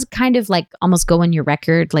it does kind of like almost go on your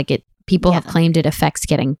record. Like people have claimed it affects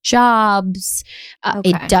getting jobs.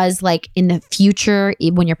 It does like in the future,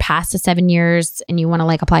 when you're past the 7 years and you want to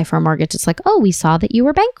like apply for a mortgage, it's like, oh, we saw that you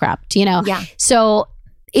were bankrupt, you know? Yeah. So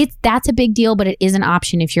that's a big deal, but it is an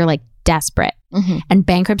option if you're like desperate. And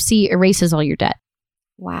bankruptcy erases all your debt.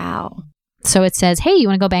 Wow. So it says, hey, you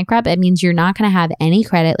want to go bankrupt? It means you're not going to have any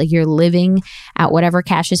credit. Like you're living at whatever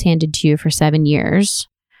cash is handed to you for 7 years.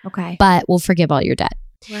 Okay. But we'll forgive all your debt.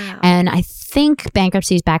 Wow. And I think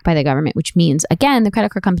bankruptcy is backed by the government, which means, again, the credit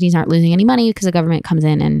card companies aren't losing any money because the government comes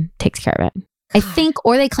in and takes care of it. I think,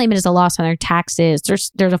 or they claim it as a loss on their taxes.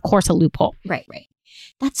 There's of course, a loophole. Right.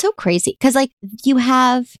 That's so crazy. Because like you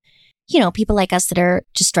have, you know, people like us that are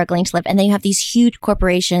just struggling to live. And then you have these huge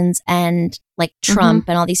corporations and like Trump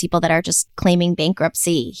and all these people that are just claiming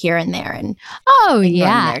bankruptcy here and there. And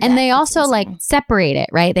and they also like separate it,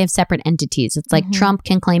 right? They have separate entities. It's like Trump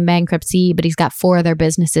can claim bankruptcy, but he's got 4 other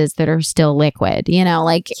businesses that are still liquid, you know,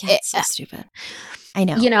 like it's so stupid. I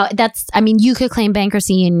know. You know, you could claim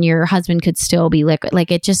bankruptcy and your husband could still be liquid.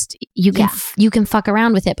 Like it just, you can fuck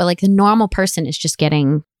around with it. But like the normal person is just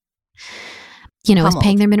getting, you know, is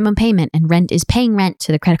paying their minimum payment and is paying rent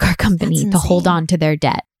to the credit card company to hold on to their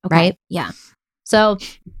debt. Okay. Right? Yeah. So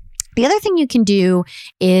the other thing you can do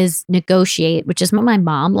is negotiate, which is what my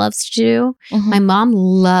mom loves to do. My mom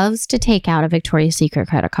loves to take out a Victoria's Secret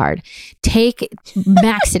credit card,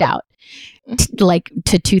 max it out like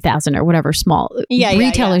to 2,000 or whatever small.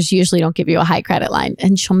 Retailers usually don't give you a high credit line,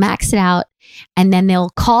 and she'll max it out. And then they'll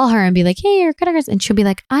call her and be like, hey, your credit card. And she'll be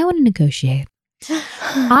like, I want to negotiate.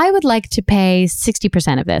 I would like to pay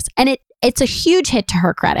 60% of this. And it's a huge hit to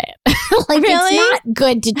her credit. Like Really? It's not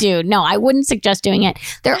good to do. No, I wouldn't suggest doing it.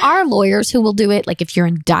 There are lawyers who will do it. Like if you're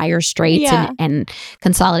in dire straits and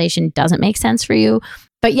consolidation doesn't make sense for you.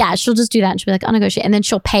 But yeah, she'll just do that and she'll be like, I'll negotiate. And then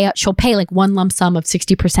she'll pay like one lump sum of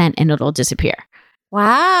 60% and it'll disappear.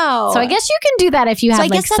 Wow. So I guess you can do that if you have I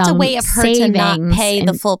guess that's a way of her to not pay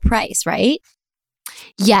the full price, right?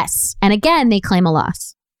 Yes. And again, they claim a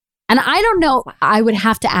loss. And I don't know, I would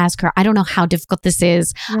have to ask her. I don't know how difficult this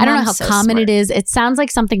is. I don't know how common it is. It sounds like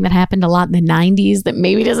something that happened a lot in the 90s that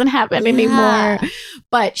maybe doesn't happen anymore.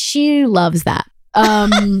 But she loves that.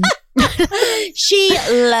 She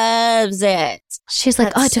loves it. She's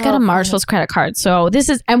like, I took out a Marshall's credit card. So this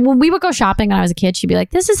is, and when we would go shopping when I was a kid, she'd be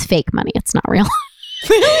like, this is fake money. It's not real.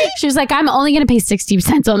 She was like, I'm only going to pay 60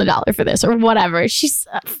 cents on the dollar for this or whatever. She's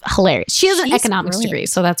hilarious. She has an economics degree,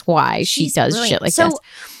 so that's why she does shit like this. So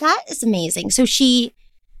that is amazing. So she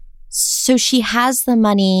has the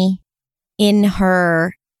money in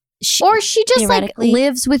her. Or she just like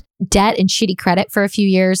lives with debt and shitty credit for a few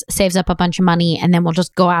years, saves up a bunch of money, and then we'll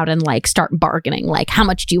just go out and like start bargaining. Like, how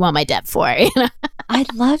much do you want my debt for? I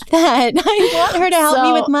love that. I want her to help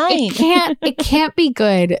me with mine. It can't be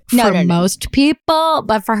good for most people,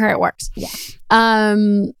 but for her it works. Yeah.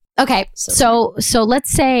 Okay. So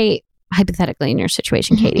let's say hypothetically in your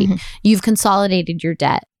situation, Katie, you've consolidated your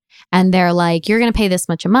debt. And they're like, you're going to pay this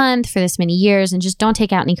much a month for this many years and just don't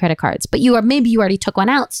take out any credit cards. But maybe you already took one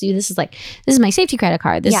out. So this is my safety credit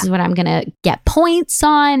card. This is what I'm going to get points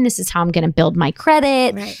on. This is how I'm going to build my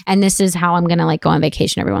credit. Right. And this is how I'm going to like go on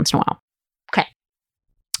vacation every once in a while. Okay.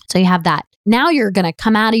 So you have that. Now you're going to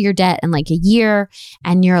come out of your debt in like a year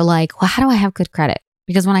and you're like, well, how do I have good credit?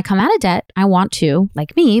 because when I come out of debt, I want to,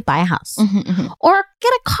 like me, buy a house or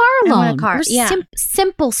get a car loan. want a car, or yeah.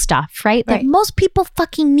 simple stuff, right? That Right. most people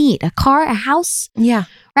fucking need. A car, a house, Yeah.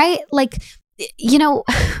 right? Like, you know,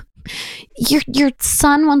 your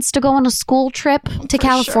son wants to go on a school trip to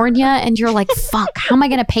California and you're like, fuck, how am I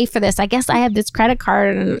going to pay for this? I guess I have this credit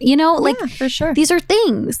card. And, you know, like Yeah, for sure. these are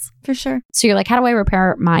things. For sure. So you're like, how do I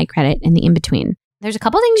repair my credit in the in-between? There's a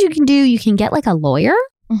couple things you can do. You can get like a lawyer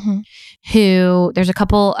who, there's a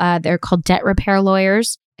couple, they're called debt repair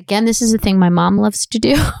lawyers. Again, this is a thing my mom loves to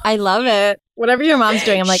do. I love it. Whatever your mom's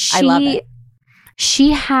doing, I'm like, I love it.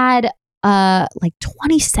 She had like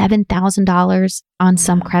 $27,000 on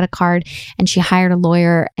some credit card, and she hired a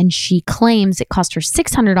lawyer, and she claims it cost her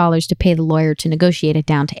 $600 to pay the lawyer to negotiate it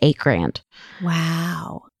down to $8,000.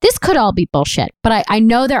 Wow. This could all be bullshit, but I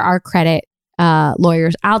know there are credit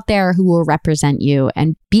lawyers out there who will represent you,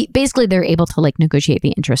 and basically they're able to like negotiate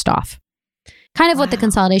the interest off. Kind of what the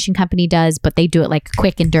consolidation company does, but they do it like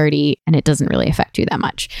quick and dirty, and it doesn't really affect you that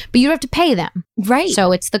much. But you don't have to pay them. Right.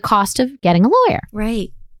 So it's the cost of getting a lawyer.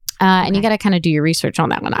 Right. And you got to kind of do your research on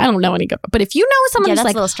that one. I don't know any good, but if you know someone Yeah, who's that's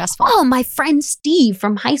like, a little stressful. oh, my friend Steve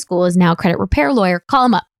from high school is now a credit repair lawyer, call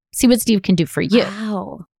him up. See what Steve can do for you.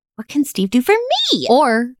 Wow. What can Steve do for me?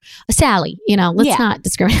 Or a Sally, you know, let's not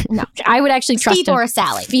discriminate. No. I would actually trust Steve or a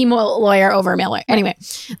Sally. female lawyer over a male lawyer. Anyway,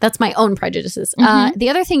 that's my own prejudices. The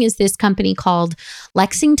other thing is this company called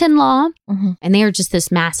Lexington Law, and they are just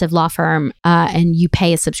this massive law firm, and you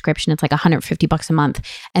pay a subscription. It's like $150 a month,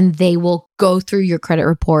 and they will go through your credit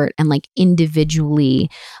report and like individually,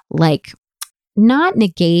 like not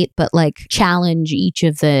negate, but like challenge each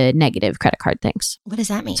of the negative credit card things. What does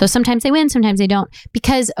that mean? So sometimes they win, sometimes they don't.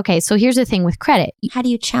 Because, okay, so here's the thing with credit. How do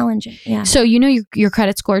you challenge it? Yeah. So you know your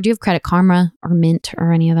credit score. Do you have Credit Karma or Mint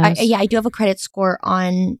or any of those? Yeah, I do have a credit score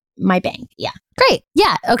on my bank. Yeah. Great.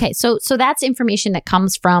 Yeah. Okay. So that's information that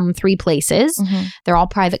comes from 3 places. They're all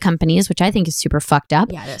private companies, which I think is super fucked up.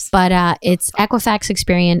 Yeah, it is. But it's Equifax,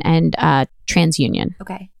 Experian, and TransUnion.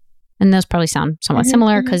 Okay. And those probably sound somewhat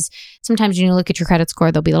similar because sometimes when you look at your credit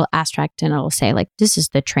score, there'll be a little asterisk and it'll say like, this is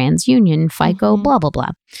the TransUnion, FICO, blah, blah, blah.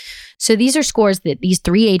 So these are scores that these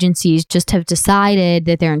 3 agencies just have decided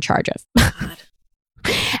that they're in charge of.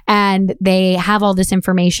 And they have all this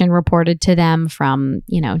information reported to them from,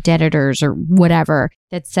 you know, debtors or whatever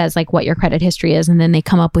that says like what your credit history is. And then they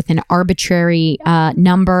come up with an arbitrary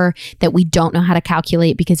number that we don't know how to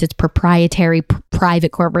calculate because it's proprietary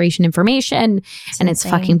private corporation information. And it's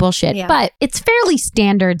fucking bullshit. Yeah. But it's fairly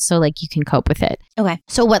standard. So like you can cope with it. Okay.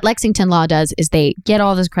 So what Lexington Law does is they get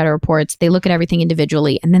all those credit reports, they look at everything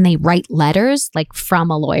individually, and then they write letters like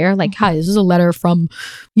from a lawyer, like, hi, this is a letter from,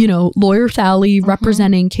 you know, lawyer Sally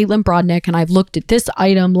representing Caitlin Brodnick, and I've looked at this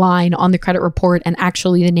item line on the credit report and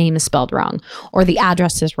actually the name is spelled wrong, or the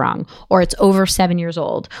address is wrong, or it's over 7 years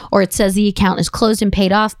old, or it says the account is closed and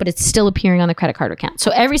paid off, but it's still appearing on the credit card account.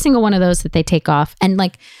 So every single one of those that they take off, and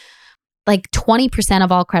like 20%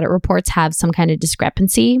 of all credit reports have some kind of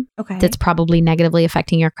discrepancy that's probably negatively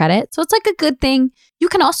affecting your credit. So it's like a good thing. You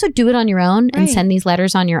can also do it on your own and send these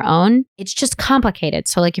letters on your own. It's just complicated.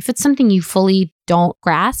 So like if it's something you fully don't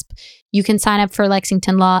grasp, you can sign up for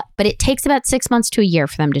Lexington Law, but it takes about 6 months to a year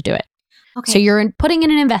for them to do it. Okay. So you're putting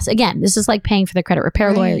in an investment. Again, this is like paying for the credit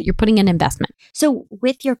repair lawyer. You're putting in an investment. So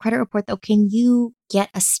with your credit report, though, can you get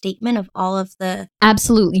a statement of all of the...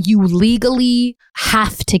 Absolutely. You legally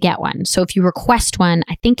have to get one. So if you request one,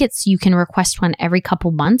 I think you can request one every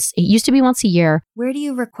couple months. It used to be once a year. Where do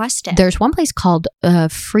you request it? There's one place called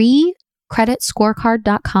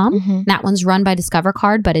freecreditscorecard.com. That one's run by Discover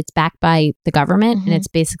Card, but it's backed by the government. And it's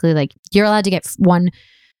basically like you're allowed to get one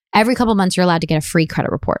every couple months. You're allowed to get a free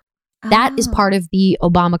credit report. That is part of the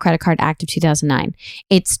Obama Credit Card Act of 2009.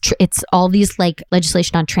 It's all these like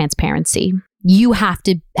legislation on transparency. You have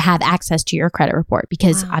to have access to your credit report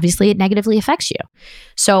because obviously it negatively affects you.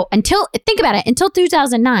 So think about it, until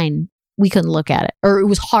 2009, we couldn't look at it, or it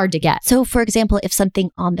was hard to get. So for example, if something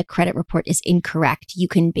on the credit report is incorrect, you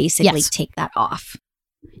can basically take that off.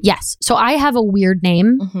 Yes. So I have a weird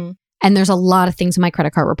name and there's a lot of things in my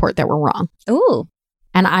credit card report that were wrong. Ooh.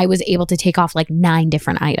 And I was able to take off like 9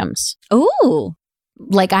 different items. Ooh.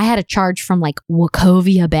 Like I had a charge from like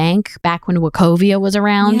Wachovia Bank back when Wachovia was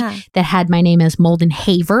around that had my name as Molden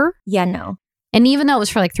Haver. Yeah, no. And even though it was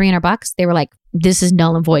for like $300, they were like, this is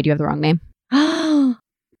null and void. You have the wrong name.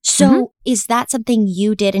 So is that something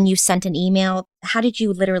you did and you sent an email? How did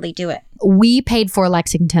you literally do it? We paid for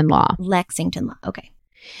Lexington Law. Lexington Law. Okay.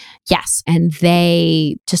 Yes. And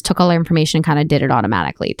they just took all our information and kind of did it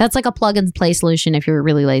automatically. That's like a plug and play solution if you're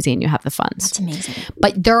really lazy and you have the funds. That's amazing.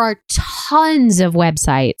 But there are tons of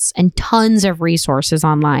websites and tons of resources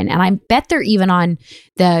online. And I bet they're even on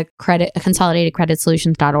the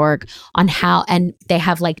consolidatedcreditsolutions.org on how, and they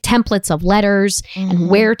have like templates of letters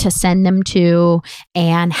and where to send them to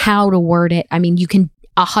and how to word it. I mean, you can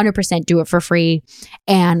 100% do it for free.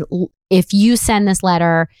 And if you send this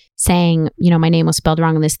letter saying, my name was spelled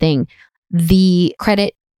wrong on this thing, the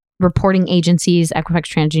credit reporting agencies,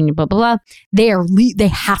 Equifax, TransUnion, blah, blah, blah, they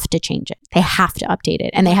have to change it. They have to update it.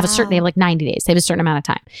 And they have they have like 90 days. They have a certain amount of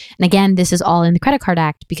time. And again, this is all in the Credit Card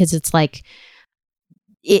Act because it's like,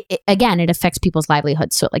 it affects people's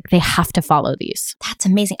livelihoods. So like they have to follow these. That's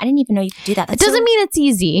amazing. I didn't even know you could do that. It doesn't mean it's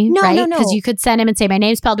easy, right? No. Because you could send them and say, my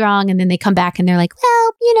name's spelled wrong. And then they come back and they're like,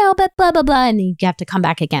 well, but blah, blah, blah. And then you have to come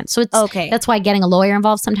back again. So that's why getting a lawyer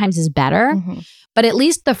involved sometimes is better. But at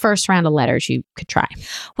least the first round of letters you could try.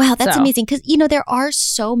 Wow, that's amazing. Because, there are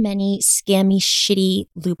so many scammy, shitty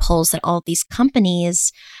loopholes that all of these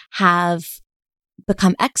companies have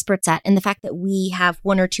become experts at. And the fact that we have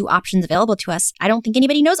one or two options available to us, I don't think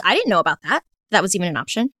anybody knows. I didn't know about that. That was even an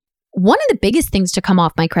option. One of the biggest things to come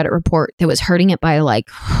off my credit report that was hurting it by like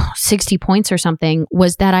 60 points or something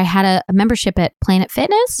was that I had a membership at Planet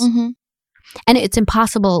Fitness. And it's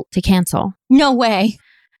impossible to cancel. No way.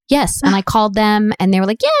 Yes. And I called them and they were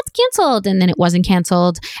like, yeah, it's canceled. And then it wasn't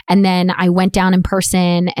canceled. And then I went down in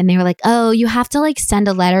person and they were like, oh, you have to like send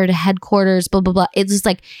a letter to headquarters, blah, blah, blah. It was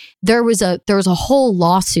like there was a whole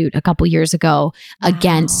lawsuit a couple years ago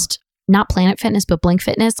against not Planet Fitness, but Blink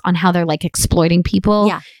Fitness on how they're like exploiting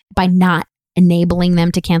people by not enabling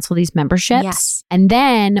them to cancel these memberships. Yes. And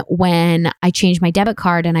then when I changed my debit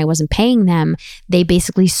card and I wasn't paying them, they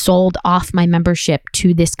basically sold off my membership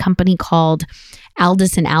to this company called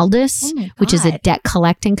Aldous and Aldous, which is a debt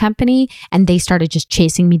collecting company. And they started just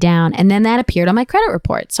chasing me down. And then that appeared on my credit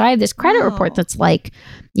report. So I have this credit report that's like,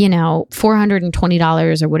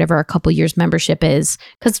 $420 or whatever a couple years membership is.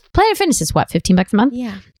 Because Planet Fitness is what, $15 a month?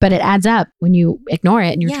 Yeah. But it adds up when you ignore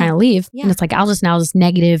it and you're trying to leave. Yeah. And it's like Aldous and Aldous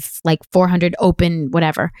negative, like 400 open,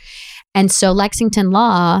 whatever. And so Lexington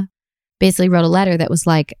Law basically wrote a letter that was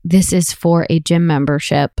like, this is for a gym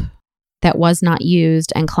membership that was not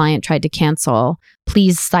used and client tried to cancel.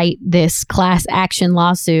 Please cite this class action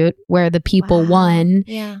lawsuit where the people won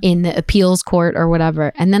in the appeals court or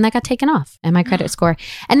whatever. And then that got taken off and my credit score.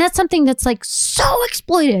 And that's something that's like so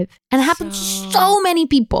exploitive and it happens to so many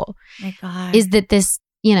people. My God. Is that this,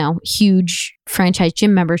 huge franchise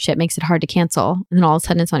gym membership makes it hard to cancel. And then all of a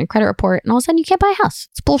sudden it's on your credit report and all of a sudden you can't buy a house.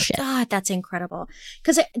 It's bullshit. God, that's incredible.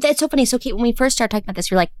 Because that's so funny. So Kate, when we first started talking about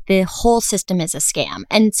this, you're like, the whole system is a scam.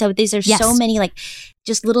 And so these are so many like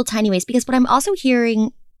just little tiny ways. Because what I'm also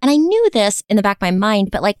hearing, and I knew this in the back of my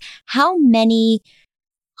mind, but like how many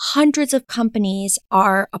hundreds of companies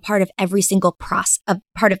are a part of every single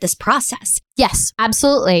part of this process. Yes,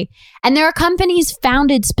 absolutely. And there are companies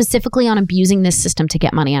founded specifically on abusing this system to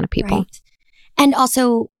get money out of people. Right. And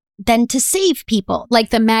also then to save people. Like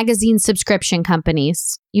the magazine subscription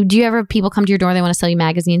companies. Do you ever have people come to your door, they want to sell you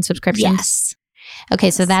magazine subscriptions? Yes. Okay,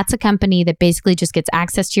 so that's a company that basically just gets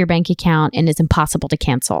access to your bank account and is impossible to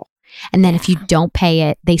cancel. And then if you don't pay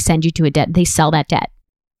it, they send you to a debt. They sell that debt.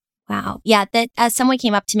 Wow. Yeah. That someone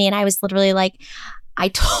came up to me and I was literally like, I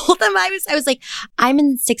told them I was like, I'm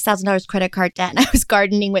in $6,000 credit card debt and I was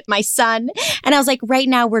gardening with my son. And I was like, right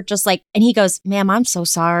now we're just like, and he goes, ma'am, I'm so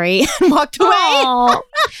sorry. And walked away. Well,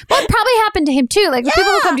 it probably happened to him too. Like the people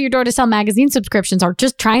who come to your door to sell magazine subscriptions are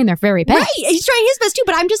just trying their very best. Right. He's trying his best too.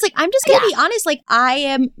 But I'm just going to be honest. Like I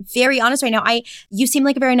am very honest right now. You seem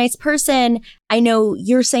like a very nice person. I know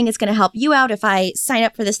you're saying it's going to help you out if I sign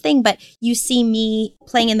up for this thing, but you see me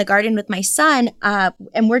playing in the garden with my son.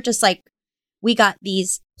 And we're just like, we got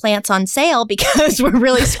these plants on sale because we're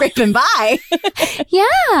really scraping by.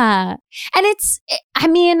 Yeah. And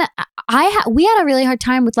we had a really hard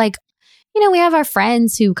time with like, we have our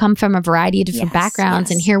friends who come from a variety of different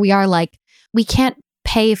backgrounds. And here we are like, we can't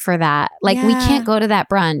pay for that. Like we can't go to that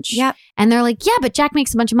brunch. Yep. And they're like, yeah, but Jack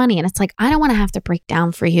makes a bunch of money. And it's like, I don't want to have to break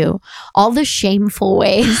down for you all the shameful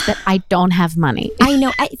ways that I don't have money. I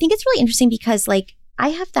know. I think it's really interesting because like, I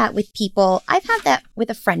have that with people. I've had that with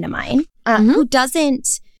a friend of mine who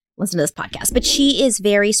doesn't listen to this podcast, but she is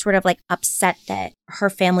very sort of like upset that her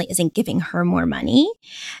family isn't giving her more money.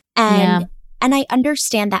 And I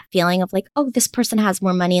understand that feeling of like, oh, this person has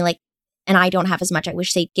more money, like, and I don't have as much. I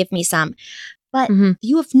wish they'd give me some. but Mhm.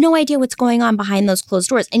 you have no idea what's going on behind those closed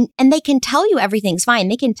doors. And they can tell you everything's fine.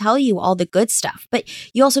 They can tell you all the good stuff, but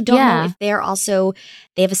you also don't know if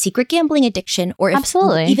they have a secret gambling addiction, or if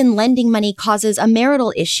Absolutely. even lending money causes a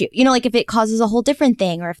marital issue. Like if it causes a whole different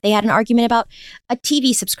thing, or if they had an argument about a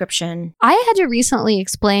TV subscription. I had to recently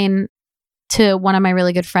explain to one of my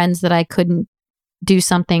really good friends that I couldn't do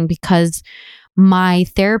something because my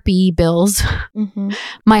therapy bills,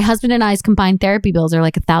 my husband and I's combined therapy bills are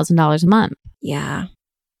like $1,000 a month. Yeah.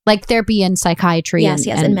 Like therapy and psychiatry. Yes,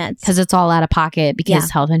 and meds. Because it's all out of pocket, because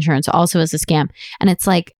health insurance also is a scam. And it's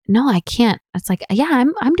like, no, I can't. It's like, yeah,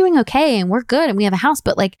 I'm doing okay and we're good and we have a house,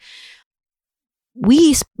 but like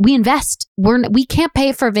we invest. We can't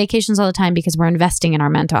pay for vacations all the time because we're investing in our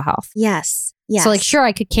mental health. Yes. Yes. So like, sure,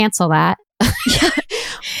 I could cancel that.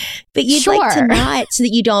 But you'd like to not, so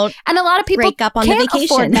that you don't. And a lot of people break up on the can't vacation.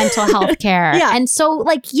 afford mental health care. Yeah. And so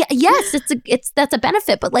like, yes, that's a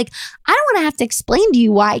benefit, but like, I don't want to have to explain to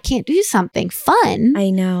you why I can't do something fun. I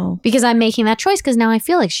know. Because I'm making that choice because now I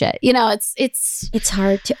feel like shit. It's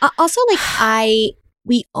hard to also like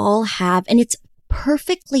we all have, and it's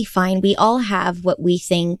perfectly fine. We all have what we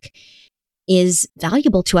think is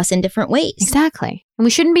valuable to us in different ways. Exactly. And we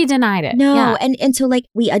shouldn't be denied it. No. Yeah. And so like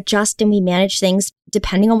we adjust and we manage things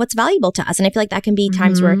depending on what's valuable to us. And I feel like that can be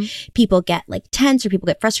times where people get like tense, or people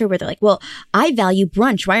get frustrated where they're like, well, I value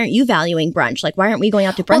brunch. Why aren't you valuing brunch? Like, why aren't we going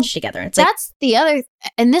out to brunch together? And it's that's the other,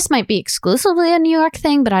 and this might be exclusively a New York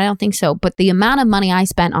thing, but I don't think so. But the amount of money I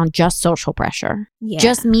spent on just social pressure,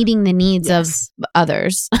 just meeting the needs of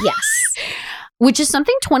others. Yes. Which is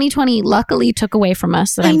something 2020 luckily took away from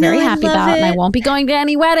us that I'm very happy about. And I won't be going to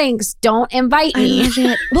any weddings. Don't invite me. I love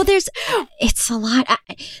it. Well, it's a lot.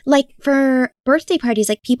 Like for birthday parties,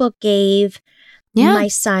 like people gave my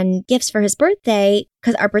son gifts for his birthday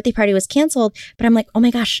because our birthday party was canceled. But I'm like, oh my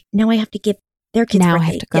gosh, now I have to give their kids now birthday.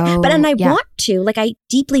 I have to go. But I want to, like I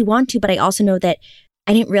deeply want to, but I also know that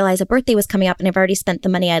I didn't realize a birthday was coming up, and I've already spent the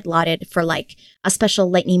money I'd allotted for like a special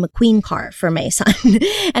Lightning McQueen car for my son.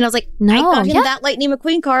 And I was like, I got him that Lightning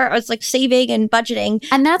McQueen car. I was like saving and budgeting.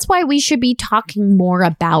 And that's why we should be talking more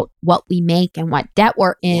about what we make and what debt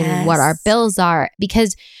we're in and what our bills are.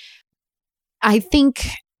 Because I think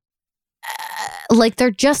like they're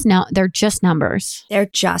just numbers. They're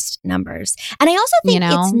just numbers. And I also think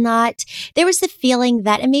it's not, there was the feeling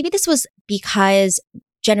that, and maybe this was because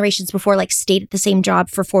generations before like stayed at the same job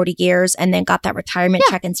for 40 years and then got that retirement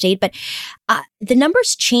check and stayed. But the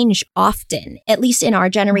numbers change often, at least in our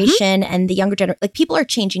generation and the younger generation. Like people are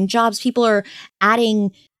changing jobs. People are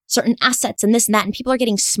adding certain assets and this and that. And people are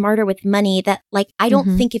getting smarter with money that like, I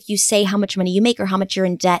don't think if you say how much money you make or how much you're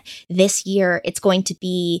in debt this year, it's going to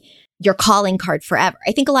be your calling card forever.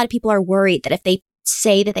 I think a lot of people are worried that if they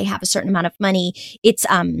say that they have a certain amount of money, it's,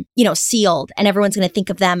 sealed, and everyone's going to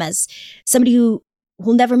think of them as somebody who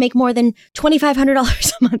will never make more than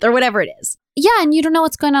 $2,500 a month or whatever it is. Yeah. And you don't know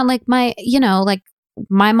what's going on. Like my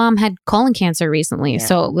mom had colon cancer recently.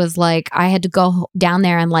 So it was like, I had to go down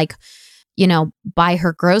there and like, buy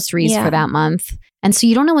her groceries for that month. And so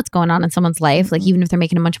you don't know what's going on in someone's life. Like even if they're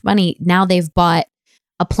making a bunch of money, now they've bought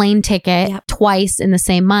a plane ticket twice in the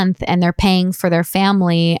same month and they're paying for their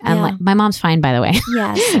family. And like my mom's fine, by the way.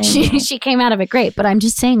 Yes. she came out of it great. But I'm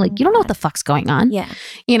just saying, like, you don't know what the fuck's going on. Yeah.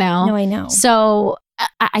 No, I know. So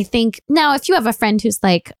I think now if you have a friend who's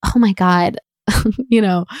like, oh my God,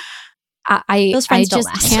 I just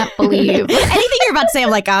can't believe anything you're about to say. I'm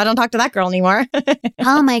like, I don't talk to that girl anymore.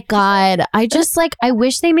 Oh my God. I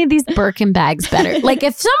wish they made these Birkin bags better. Like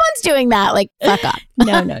if someone's doing that, like fuck up.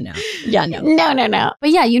 No. Yeah, no. No. But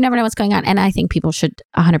yeah, you never know what's going on. And I think people should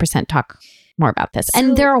 100% talk more about this.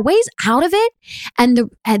 And there are ways out of it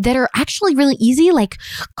and that are actually really easy, like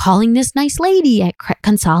calling this nice lady at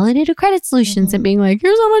Consolidated Credit Solutions and being like,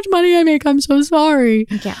 here's how much money I make. I'm so sorry.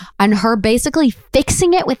 Yeah. And her basically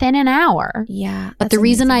fixing it within an hour. Yeah. But the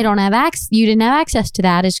reason I don't have you didn't have access to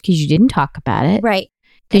that is because you didn't talk about it. Right.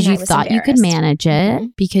 Because you thought you could manage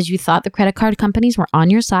it, because you thought the credit card companies were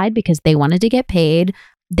on your side because they wanted to get paid.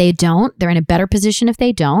 They don't. They're in a better position if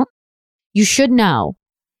they don't. You should know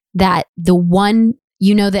that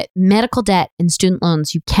that medical debt and student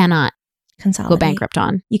loans, you cannot go bankrupt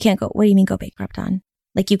on. You can't go, what do you mean go bankrupt on?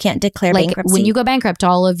 Like you can't declare bankruptcy? When you go bankrupt,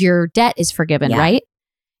 all of your debt is forgiven, right?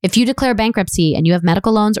 If you declare bankruptcy and you have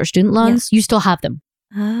medical loans or student loans, you still have them.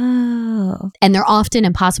 Oh. And they're often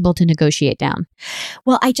impossible to negotiate down.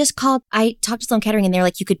 Well, I talked to Sloan Kettering and they're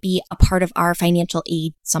like, you could be a part of our financial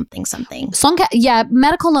aid something.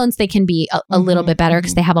 Medical loans, they can be a little bit better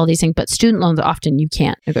because they have all these things, but student loans, often you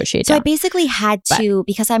can't negotiate So down. I basically had to,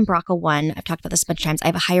 because I'm BRCA1, I've talked about this a bunch of times, I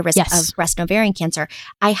have a higher risk of breast and ovarian cancer.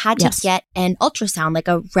 I had to get an ultrasound, like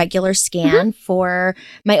a regular scan for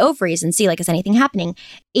my ovaries and see, like, is anything happening?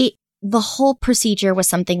 The whole procedure was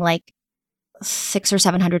something like $600 or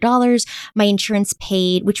 $700. My insurance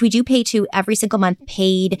paid, which we do pay to every single month,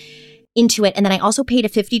 paid into it. And then I also paid a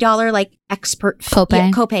 $50 like expert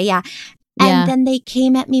copay. Yeah. And then they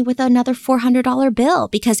came at me with another $400 bill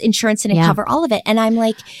because insurance didn't cover all of it. And I'm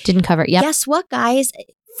like, didn't cover it. Yep. Guess what, guys?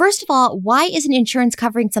 First of all, why isn't insurance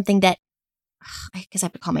covering something that I guess I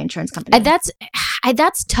have to call my insurance company?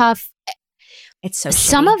 That's tough. It's so shitty.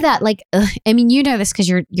 Some of that, like, I mean, you know this because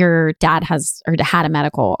your dad has or had a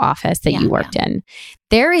medical office that you worked in.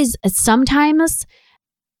 There is sometimes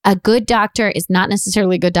a good doctor is not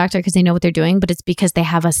necessarily a good doctor because they know what they're doing, but it's because they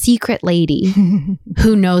have a secret lady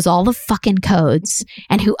who knows all the fucking codes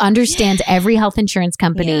and who understands every health insurance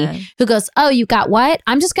company who goes, oh, you got what?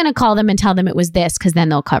 I'm just going to call them and tell them it was this because then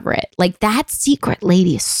they'll cover it. Like that secret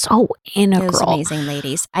lady is so integral. Those amazing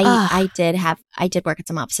ladies. I did work at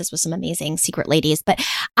some offices with some amazing secret ladies, but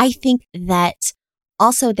I think that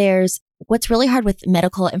also what's really hard with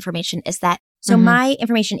medical information is that, so my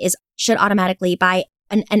information should automatically by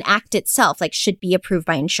an act itself, like should be approved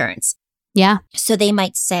by insurance. Yeah. So they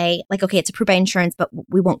might say like, okay, it's approved by insurance, but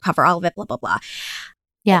we won't cover all of it, blah, blah, blah.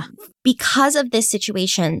 Yeah. Because of this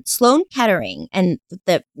situation, Sloan Kettering and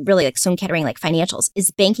Sloan Kettering like financials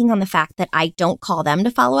is banking on the fact that I don't call them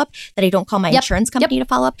to follow up, that I don't call my insurance company to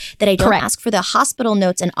follow up, that I don't ask for the hospital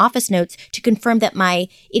notes and office notes to confirm that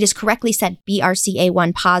it is correctly said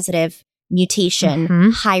BRCA1 positive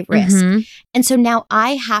mutation, high risk. And so now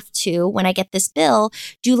I have to, when I get this bill,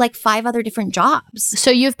 do like 5 other different jobs.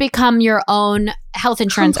 So you've become your own health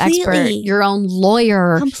insurance expert, your own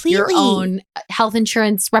lawyer, your own health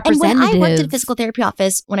insurance representative. And when I worked at a physical therapy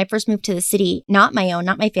office, when I first moved to the city, not my own,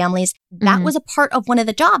 not my family's, that was a part of one of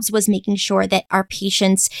the jobs, was making sure that our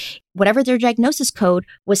patients, whatever their diagnosis code,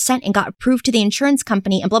 was sent and got approved to the insurance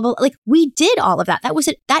company and blah, blah, blah. Like we did all of that.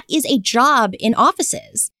 That is a job in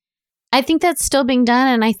offices. I think that's still being done.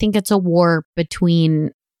 And I think it's a war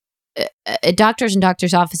between doctors and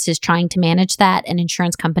doctors' offices trying to manage that and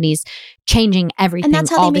insurance companies changing everything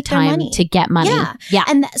all the time to get money. Yeah.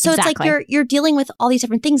 And so it's like you're dealing with all these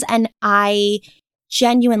different things. And I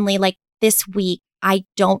genuinely, like this week, I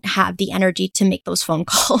don't have the energy to make those phone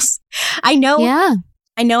calls. I know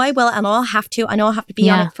I will, and I'll have to. I know I'll have to be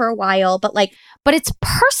on it for a while, but it's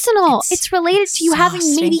personal. It's related to you having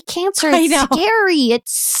maybe cancer. It's scary. It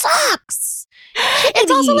sucks.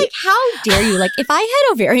 It's also like, how dare you? Like, if I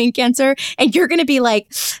had ovarian cancer and you're going to be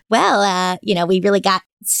like, well, we really got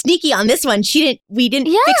sneaky on this one. We didn't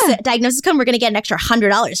fix the diagnosis code. We're going to get an extra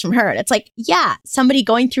 $100 from her. And it's like, somebody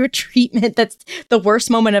going through a treatment that's the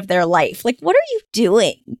worst moment of their life. Like, what are you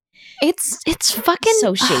doing? It's fucking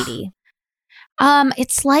so shady.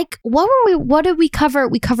 It's like, what did we cover?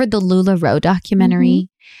 We covered the LuLaRoe documentary,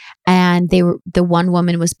 and the one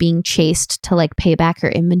woman was being chased to like pay back her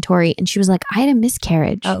inventory. And she was like, I had a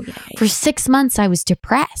miscarriage. Oh, yeah. For 6 months, I was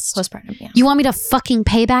depressed. Postpartum, yeah. You want me to fucking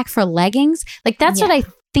pay back for leggings? Like, that's what I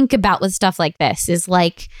think about with stuff like this is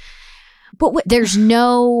like, but there's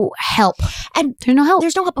no help. And there's no help.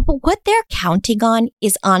 There's no help. But what they're counting on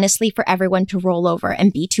is honestly for everyone to roll over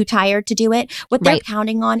and be too tired to do it. What they're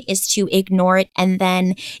counting on is to ignore it. And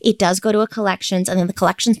then it does go to a collections, and then the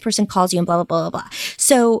collections person calls you and blah, blah, blah, blah, blah.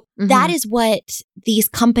 So that is what these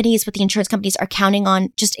companies, what the insurance companies are counting on,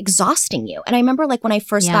 just exhausting you. And I remember like when I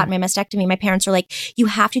first got my mastectomy, my parents were like, you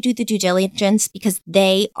have to do the due diligence because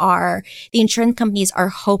the insurance companies are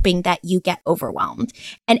hoping that you get overwhelmed.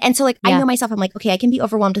 And so like, I know myself, I'm like, okay, I can be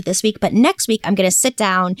overwhelmed this week, but next week I'm going to sit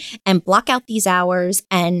down and block out these hours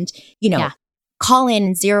and, call in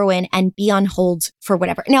and zero in and be on hold for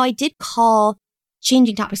whatever. Now I did call,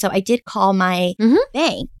 changing topics. So I did call my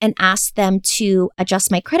bank and ask them to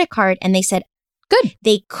adjust my credit card. And they said, good.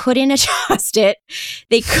 They couldn't adjust it.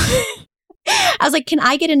 They could. I was like, can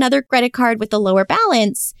I get another credit card with a lower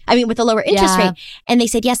balance? I mean, with a lower interest rate. And they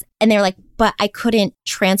said yes. And they're like, but I couldn't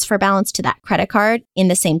transfer balance to that credit card in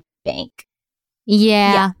the same bank.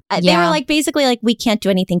 They were like, basically like, we can't do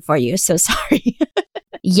anything for you. So sorry.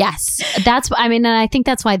 Yes. And I think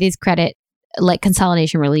that's why these credit like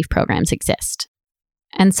consolidation relief programs exist.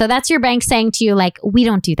 And so that's your bank saying to you, like, we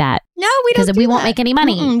don't do that. No, we don't. Because we won't make any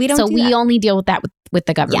money. We don't. So we only deal with that with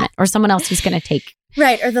the government or someone else who's going to take.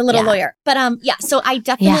 Right. Or the little lawyer. But so I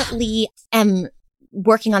definitely am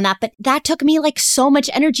working on that. But that took me like so much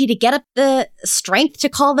energy to get up the strength to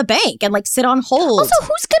call the bank and like sit on hold. Also,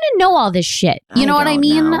 who's gonna know all this shit? You know what I don't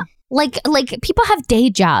mean? know. Like people have day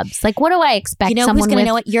jobs. Like, what do I expect? You know someone who's going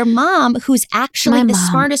to with- know it? Your mom, who's actually My the mom.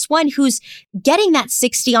 smartest one, who's getting that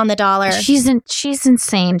 60 on the dollar. She's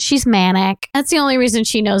insane. She's manic. That's the only reason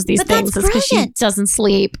she knows these But that's things is because she brilliant. doesn't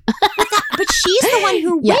sleep. But she's the one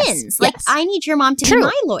who Yes, wins. Like, yes. I need your mom to True. be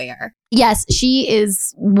my lawyer. Yes, she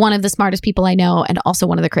is one of the smartest people I know and also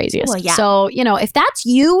one of the craziest. Well, yeah. So, if that's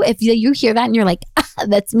you, if you hear that and you're like,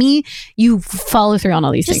 that's me, you follow through on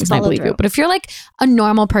all these Just things and I follow believe you. through. But if you're like a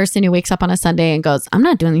normal person who wakes up on a Sunday and goes, I'm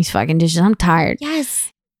not doing these fucking dishes, I'm tired.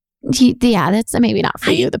 Yes. Yeah, that's maybe not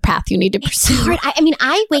for you, the path you need to It's pursue. hard. I mean,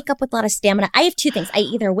 I wake up with a lot of stamina. I have two things. I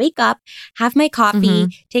either wake up, have my coffee,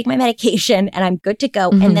 take my medication, and I'm good to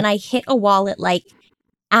go. Mhm. And then I hit a wall at like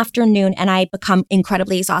afternoon and I become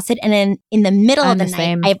incredibly exhausted. And then in the middle I'm of the the night,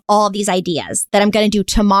 same. I have all these ideas that I'm going to do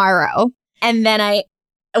tomorrow. And then I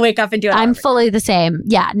wake up and do it. all I'm over. fully the same.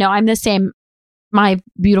 Yeah, no, I'm the same. My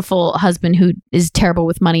beautiful husband who is terrible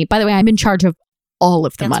with money. By the way, I'm in charge of all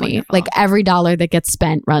of the That's money. wonderful. Like every dollar that gets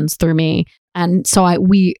spent runs through me. And so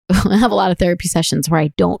we have a lot of therapy sessions where I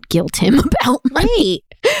don't guilt him about money.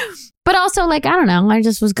 But also, like, I don't know, I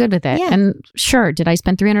just was good with it. Yeah. And sure, did I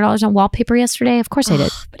spend $300 on wallpaper yesterday? Of course I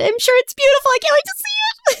did. But I'm sure it's beautiful. I can't wait to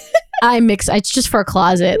see it. I mix, it's just for a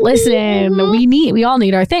closet. Listen, we all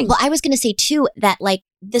need our things. Well, I was going to say too that like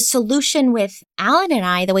the solution with Alan and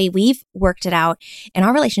I, the way we've worked it out in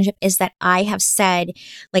our relationship is that I have said,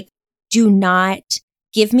 like, do not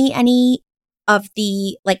give me any of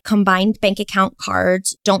the like combined bank account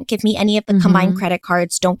cards. Don't give me any of the combined credit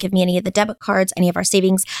cards. Don't give me any of the debit cards, any of our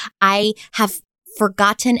savings. I have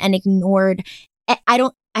forgotten and ignored. I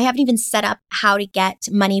haven't even set up how to get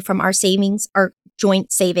money from our savings, our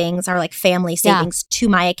joint savings, our like family savings to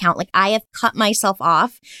my account. Like I have cut myself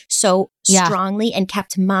off so Yeah. strongly and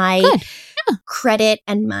kept my Good. credit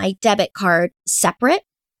and my debit card separate.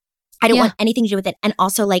 I don't Yeah. want anything to do with it. And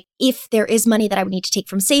also like if there is money that I would need to take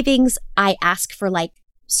from savings, I ask for like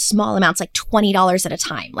small amounts, like $20 at a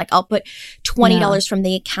time. Like I'll put $20 from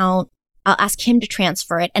the account. I'll ask him to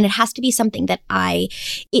transfer it. And it has to be something that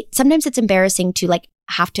sometimes it's embarrassing to like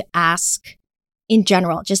have to ask in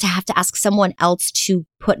general, just to have to ask someone else to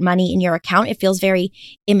put money in your account. It feels very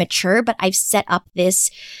immature, but I've set up this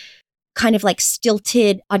kind of like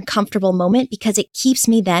stilted, uncomfortable moment because it keeps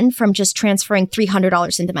me then from just transferring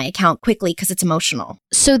 $300 into my account quickly because it's emotional.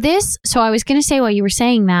 So I was going to say while you were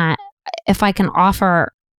saying that, if I can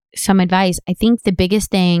offer some advice, I think the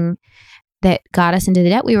biggest thing that got us into the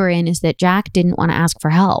debt we were in is that Jack didn't want to ask for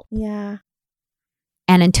help. Yeah.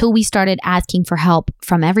 And until we started asking for help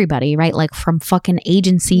from everybody, right? Like from fucking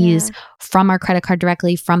agencies, from our credit card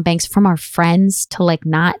directly, from banks, from our friends to like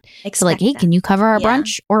not, to like, hey, can you cover our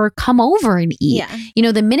brunch or come over and eat? Yeah. You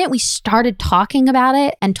know, the minute we started talking about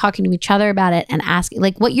it and talking to each other about it and asking,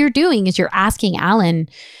 like what you're doing is you're asking Alan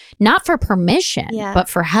not for permission, but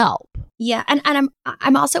for help. Yeah. And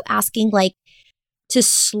I'm also asking like to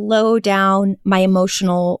slow down my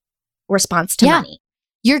emotional response to money.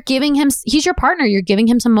 You're giving him, he's your partner. You're giving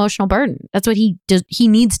him some emotional burden. That's what he does. He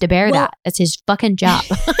needs to bear that. That's his fucking job.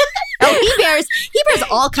 He bears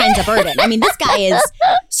all kinds of burden. I mean, this guy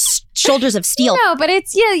is shoulders of steel. No, but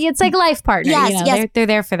it's like life partner. Yes, you know, yes. They're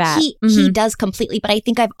there for that. He does completely, but I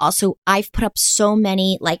think I've put up so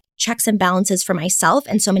many like checks and balances for myself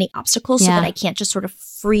and so many obstacles so that I can't just sort of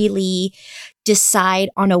freely decide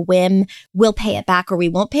on a whim, we'll pay it back or we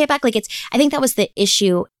won't pay it back. Like I think that was the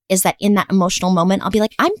issue, is that in that emotional moment, I'll be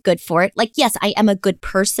like, I'm good for it. Like, yes, I am a good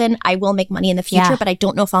person. I will make money in the future, but I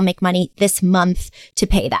don't know if I'll make money this month to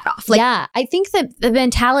pay that off. Like, yeah. I think that the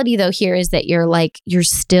mentality though here is that you're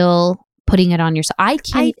still putting it on yourself. I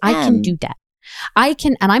can do that.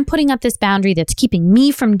 And I'm putting up this boundary that's keeping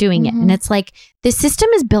me from doing it. And it's like, the system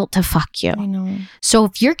is built to fuck you. I know. So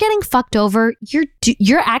if you're getting fucked over,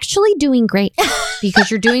 you're actually doing great because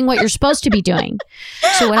you're doing what you're supposed to be doing.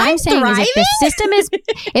 So what I'm saying is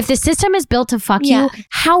if the system is built to fuck you,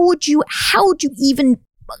 how would you even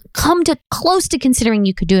come to close to considering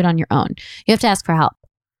you could do it on your own? You have to ask for help.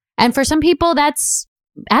 And for some people, that's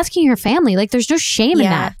asking your family. Like there's no shame in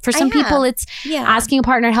that. For some people, it's asking a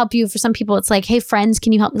partner to help you. For some people, it's like, hey, friends,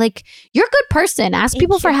 can you help? Like, you're a good person. Ask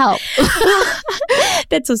people for help.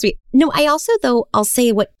 That's so sweet. No, I also, though, I'll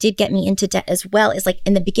say what did get me into debt as well is like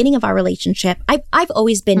in the beginning of our relationship, I've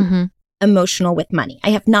always been emotional with money. I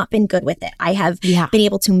have not been good with it. I have been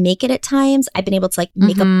able to make it at times. I've been able to like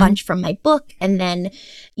make a bunch from my book. And then,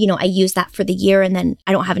 I use that for the year and then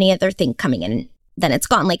I don't have any other thing coming in. Then it's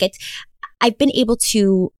gone. Like I've been able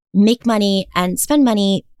to make money and spend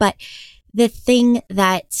money, but the thing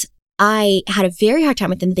that I had a very hard time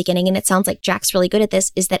with in the beginning, and it sounds like Jack's really good at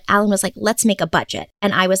this, is that Alan was like, let's make a budget.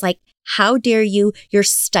 And I was like, how dare you? You're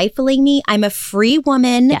stifling me. I'm a free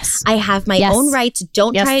woman. Yes. I have my own rights.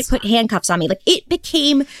 Don't try to put handcuffs on me. Like, it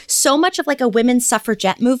became so much of like a women's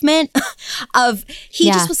suffragette movement of, he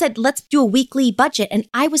just said, let's do a weekly budget. And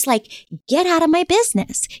I was like, get out of my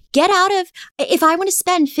business. Get out of, if I want to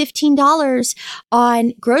spend $15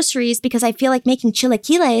 on groceries because I feel like making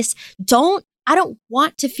chilaquiles, I don't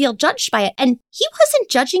want to feel judged by it. And he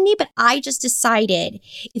wasn't judging me, but I just decided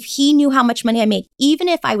if he knew how much money I made, even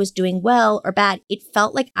if I was doing well or bad, it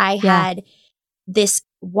felt like I had this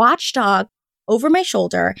watchdog over my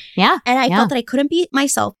shoulder. Yeah. And I felt that I couldn't be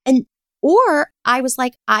myself. Or I was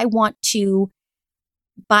like, I want to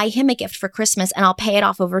buy him a gift for Christmas and I'll pay it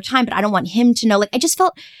off over time, but I don't want him to know. Like, I just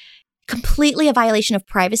felt completely a violation of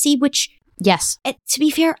privacy, which, to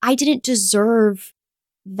be fair, I didn't deserve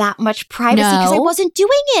that much privacy because I wasn't doing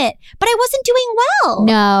it, but I wasn't doing well.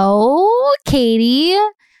 No, Katie,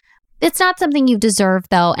 it's not something you deserve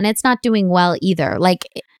though. And it's not doing well either. Like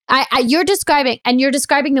you're describing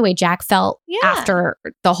the way Jack felt after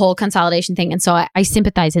the whole consolidation thing. And so I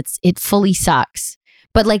sympathize. It fully sucks.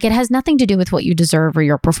 But like, it has nothing to do with what you deserve or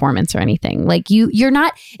your performance or anything. Like you're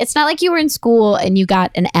not, it's not like you were in school and you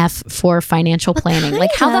got an F for financial planning.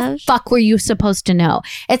 Like how the fuck were you supposed to know?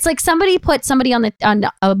 It's like somebody put somebody on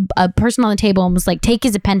a person on the table and was like, take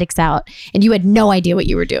his appendix out. And you had no idea what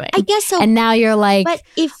you were doing. I guess so. And now you're like, but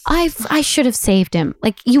if I should have saved him.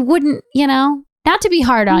 Like you wouldn't, not to be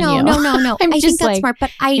hard on you. No. I think that's smart.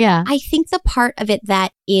 But I think the part of it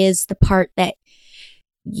that is the part that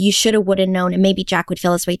you should have, would have known, and maybe Jack would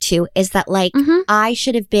feel this way too, is that like I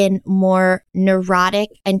should have been more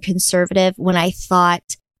neurotic and conservative when I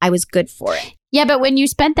thought I was good for it. Yeah, but when you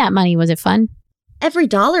spent that money, was it fun? Every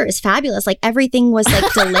dollar is fabulous. Like everything was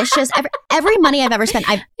like delicious. Every money I've ever spent,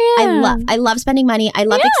 I love spending money. I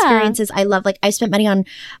love experiences. I love, like, I spent money on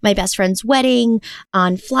my best friend's wedding,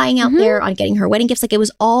 on flying out there, on getting her wedding gifts. Like it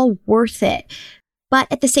was all worth it. But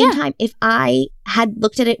at the same time, if I had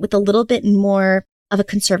looked at it with a little bit more of a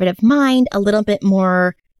conservative mind, a little bit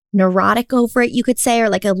more neurotic over it, you could say, or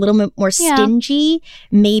like a little bit more stingy,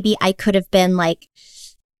 maybe I could have been like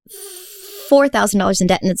 $4,000 in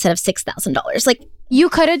debt instead of $6,000. Like you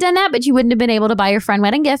could have done that, but you wouldn't have been able to buy your friend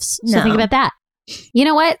wedding gifts. So think about that. You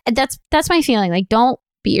know what? That's my feeling. Like, don't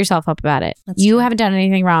beat yourself up about it. You haven't done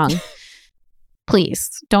anything wrong. Please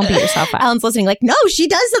don't beat yourself up. Alan's listening like, no, she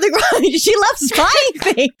does something wrong. She loves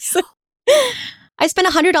buying things. I spent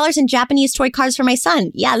 $100 in Japanese toy cars for my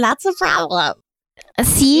son. Yeah, that's a problem.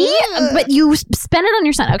 See? But you spent it on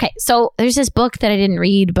your son. Okay, so there's this book that I didn't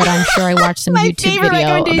read, but I'm sure I watched some YouTube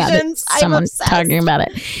video about it. Someone talking about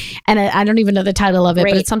it. And I don't even know the title of it,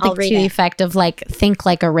 but it's something to the effect of like, think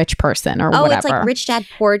like a rich person or whatever. It's like Rich Dad,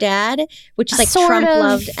 Poor Dad, which is like Trump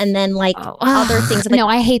loved, and then like other things. Like, no,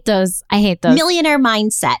 I hate those. Millionaire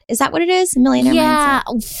Mindset. Is that what it is? Millionaire Mindset? Yeah,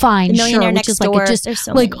 fine. The Millionaire Next Door. Like, just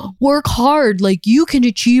so like many. Work hard. Like you can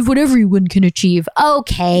achieve what everyone can achieve.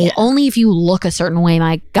 Okay, only if you look a certain way,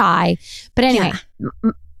 my guy. But anyway,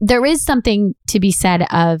 there is something to be said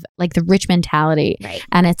of like the rich mentality. Right.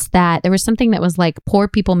 And it's that there was something that was like, poor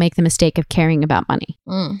people make the mistake of caring about money.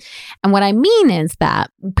 And what I mean is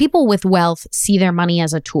that people with wealth see their money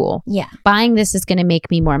as a tool. Yeah. Buying this is going to make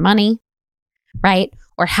me more money, right?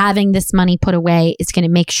 Or having this money put away is going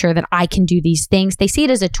to make sure that I can do these things. They see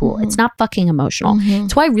it as a tool. It's not fucking emotional.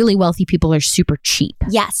 It's why really wealthy people are super cheap.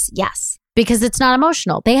 Yes. Because it's not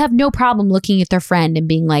emotional. They have no problem looking at their friend and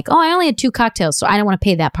being like, oh, I only had 2 cocktails, so I don't want to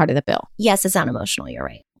pay that part of the bill. Yes, it's not emotional. You're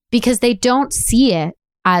right. Because they don't see it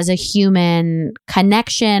as a human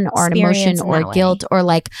connection or an emotion or guilt or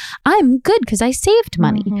like, I'm good because I saved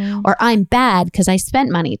money or I'm bad because I spent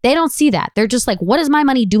money. They don't see that. They're just like, what is my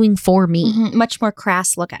money doing for me? Much more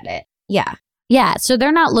crass look at it. Yeah. Yeah. So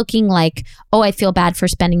they're not looking like, oh, I feel bad for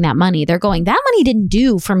spending that money. They're going, that money didn't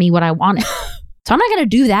do for me what I wanted. So I'm not going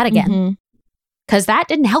to do that again. Because that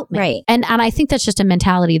didn't help me. Right. And I think that's just a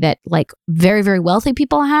mentality that like very, very wealthy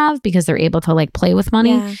people have because they're able to like play with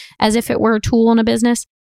money as if it were a tool in a business.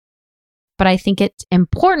 But I think it's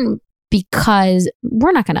important because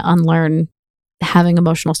we're not going to unlearn having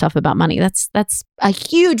emotional stuff about money. That's a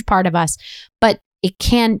huge part of us. But it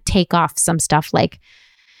can take off some stuff like,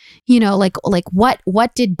 you know, like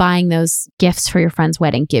what did buying those gifts for your friend's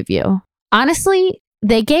wedding give you? Honestly,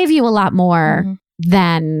 they gave you a lot more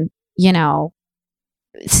than, you know,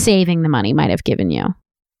 saving the money might have given you.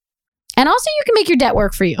 And also you can make your debt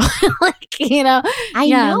work for you. Like, you know. I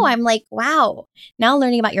know. I'm like, wow. Now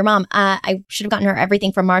learning about your mom, I should have gotten her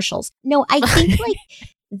everything from Marshall's. No, I think like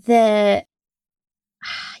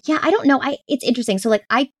yeah, I don't know. It's interesting. So like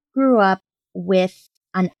I grew up with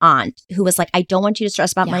an aunt who was like, I don't want you to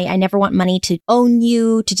stress about money. I never want money to own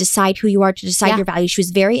you, to decide who you are, to decide your value. She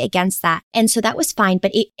was very against that. And so that was fine.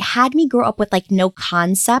 But it had me grow up with like no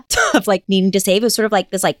concept of like needing to save. It was sort of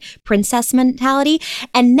like this like princess mentality.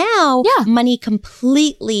 And now money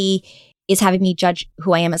completely is having me judge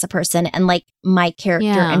who I am as a person and like my character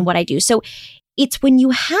and what I do. So it's when you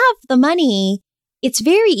have the money, it's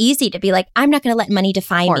very easy to be like, I'm not going to let money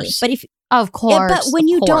define me. But if of course, but when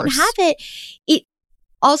you don't have it, it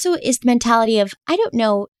also is the mentality of, I don't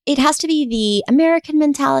know, it has to be the American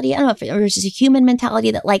mentality. I don't know if it's just a human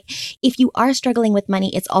mentality that like, if you are struggling with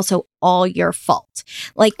money, it's also all your fault.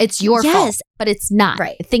 Like it's your fault, but it's not.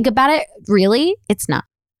 Right. Think about it. Really, it's not.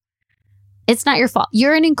 It's not your fault.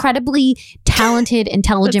 You're an incredibly talented,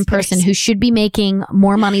 intelligent person who should be making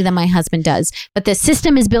more money than my husband does. But the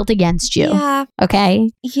system is built against you. Yeah. Okay?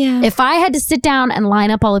 Yeah. If I had to sit down and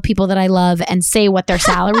line up all the people that I love and say what their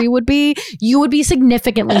salary would be, you would be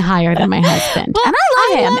significantly higher than my husband. Well, and I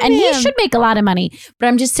love him. And he should make a lot of money. But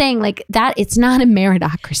I'm just saying like that, it's not a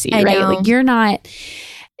meritocracy, right? Know. Like you're not...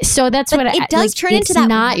 So that's what it does turn into that. It's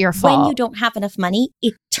not your fault. When you don't have enough money,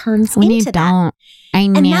 it turns when into you don't. I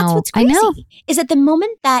know. And that's what's crazy. I know. Is that the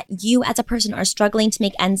moment that you as a person are struggling to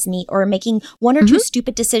make ends meet or making one or two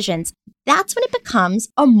stupid decisions, that's when it becomes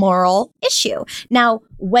a moral issue. Now,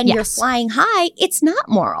 when you're flying high, it's not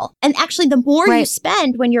moral. And actually, the more you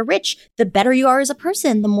spend when you're rich, the better you are as a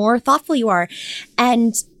person, the more thoughtful you are.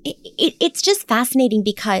 And it's just fascinating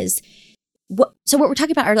because... So what we're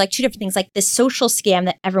talking about are like two different things, like this social scam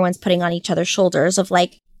that everyone's putting on each other's shoulders of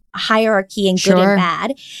like hierarchy and good and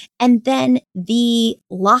bad. And then the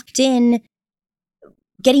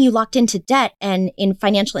getting you locked into debt and in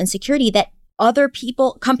financial insecurity that other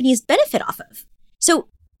companies benefit off of. So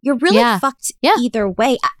you're really fucked either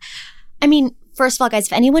way. I mean, first of all, guys,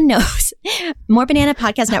 if anyone knows, More Banana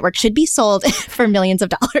Podcast Network should be sold for millions of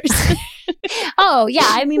dollars. Oh, yeah.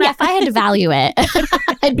 I mean, if I had to value it,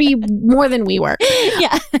 it'd be more than we were.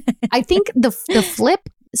 Yeah. I think the flip,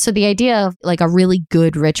 so the idea of like a really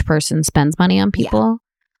good rich person spends money on people,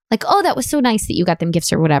 like, oh, that was so nice that you got them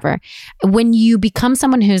gifts or whatever. When you become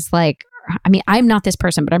someone who's like, I mean, I'm not this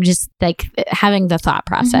person, but I'm just like having the thought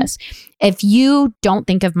process. If you don't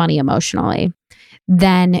think of money emotionally,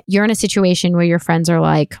 then you're in a situation where your friends are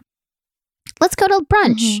like, let's go to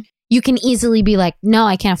brunch. You can easily be like, no,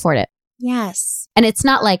 I can't afford it. Yes. And it's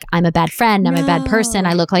not like I'm a bad friend. I'm a bad person.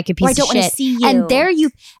 I look like a piece of shit. I don't want to see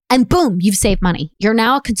you. And boom, you've saved money. You're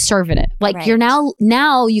now a conservative. Like you're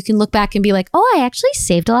now you can look back and be like, oh, I actually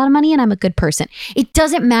saved a lot of money and I'm a good person. It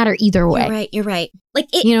doesn't matter either way. You're right. Like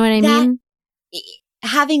you know what I mean?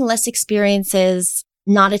 Having less experiences,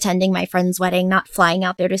 not attending my friend's wedding, not flying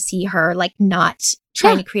out there to see her, like not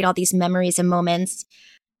trying to create all these memories and moments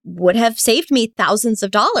would have saved me thousands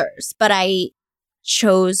of dollars. But I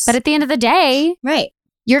chose. But at the end of the day,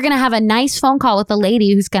 you're going to have a nice phone call with a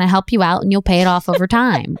lady who's going to help you out and you'll pay it off over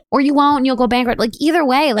time. Or you won't and you'll go bankrupt. Like either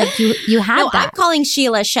way, like you had that. I'm calling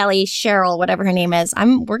Sheila, Shelly, Cheryl, whatever her name is.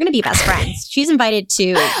 We're going to be best friends. She's invited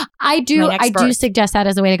to I do suggest that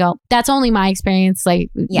as a way to go. That's only my experience.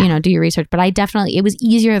 Like, you know, do your research. But it was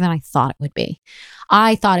easier than I thought it would be.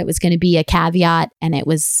 I thought it was going to be a caveat and it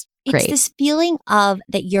was great. It's this feeling of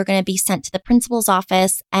that you're going to be sent to the principal's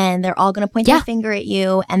office and they're all going to point their finger at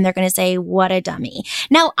you and they're going to say, what a dummy.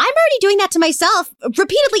 Now, I'm already doing that to myself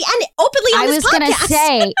repeatedly and openly on this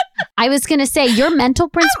podcast. I was going to say, your mental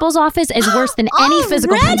principal's office is worse than any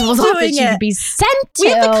physical principal's office you could be sent to.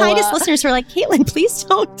 We have the kindest listeners who are like, Caitlin, please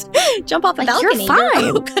don't jump off a balcony. You're fine.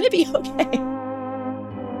 You're going to be okay.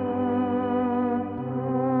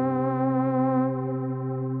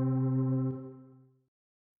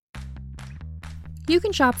 You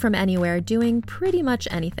can shop from anywhere doing pretty much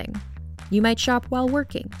anything. You might shop while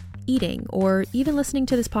working, eating, or even listening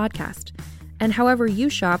to this podcast. And however you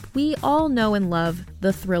shop, we all know and love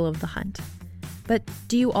the thrill of the hunt. But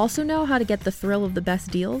do you also know how to get the thrill of the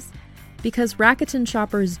best deals? Because Rakuten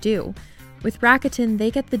shoppers do. With Rakuten,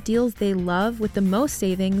 they get the deals they love with the most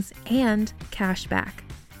savings and cash back.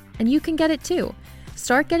 And you can get it too.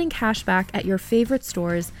 Start getting cash back at your favorite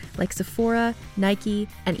stores like Sephora, Nike,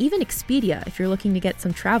 and even Expedia if you're looking to get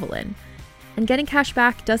some travel in. And getting cash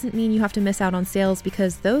back doesn't mean you have to miss out on sales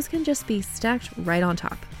because those can just be stacked right on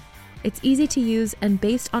top. It's easy to use and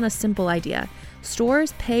based on a simple idea.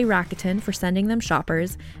 Stores pay Rakuten for sending them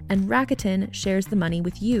shoppers, and Rakuten shares the money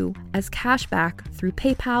with you as cash back through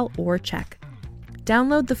PayPal or check.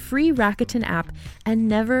 Download the free Rakuten app and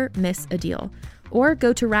never miss a deal. Or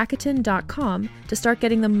go to Rakuten.com to start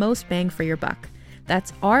getting the most bang for your buck.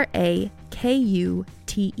 That's Rakuten.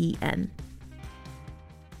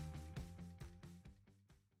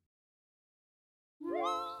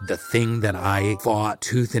 The thing that I fought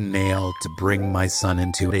tooth and nail to bring my son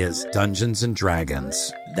into is Dungeons and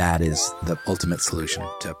Dragons. That is the ultimate solution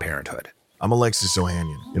to parenthood. I'm Alexis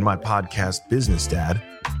Ohanian. In my podcast, Business Dad,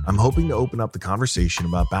 I'm hoping to open up the conversation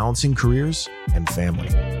about balancing careers and family.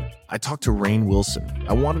 I talked to Rainn Wilson.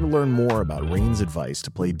 I wanted to learn more about Rainn's advice to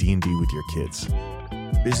play D&D with your kids.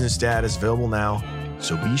 Business Dad is available now,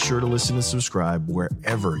 so be sure to listen and subscribe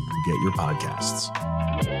wherever you get your podcasts.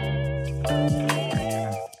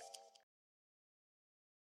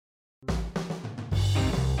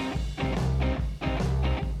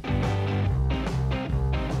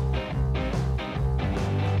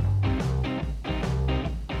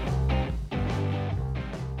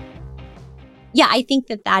 Yeah, I think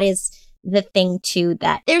that is the thing too,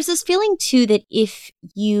 that there's this feeling too that if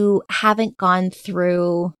you haven't gone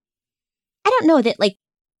through, I don't know, that like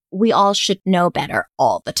we all should know better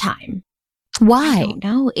all the time. Why? I don't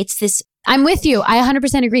know. It's this. I'm with you. I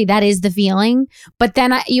 100% agree. That is the feeling. But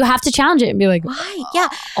then you have to challenge it and be like, why? Yeah.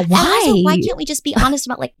 Why? And also, why can't we just be honest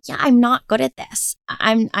about like, yeah, I'm not good at this.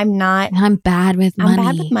 I'm not. I'm bad with money. I'm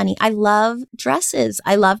bad with money. I love dresses.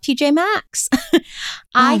 I love TJ Maxx.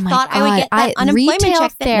 I thought I would get that unemployment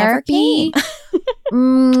check that never came.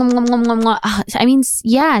 I mean,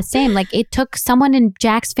 yeah, same. Like it took someone in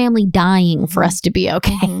Jack's family dying for us to be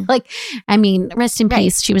okay. Mm-hmm. Like, I mean, rest in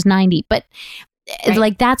peace. She was 90, but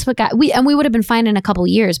like that's what got we would have been fine in a couple of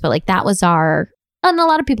years, but like that was our. And a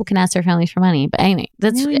lot of people can ask their families for money, but anyway,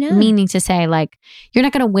 that's meaning to say like you're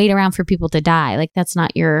not going to wait around for people to die. Like that's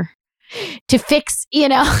not your to fix, you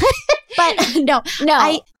know. But no.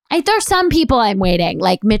 There's some people I'm waiting,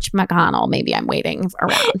 like Mitch McConnell. Maybe I'm waiting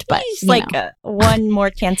around, but he's like one more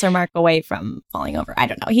cancer mark away from falling over. I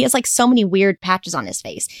don't know. He has like so many weird patches on his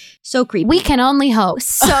face. So creepy. We can only hope.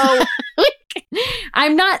 So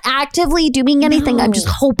I'm not actively doing anything. I'm just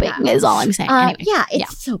hoping is all I'm saying. Anyway,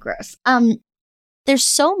 it's so gross. There's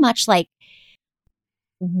so much like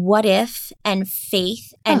what if and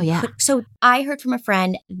faith. And so I heard from a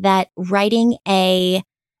friend that writing a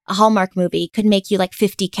Hallmark movie could make you like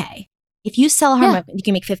 $50K. If you sell a Hallmark, you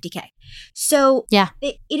can make $50K. So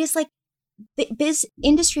it is like the biz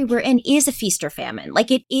industry we're in is a feast or famine.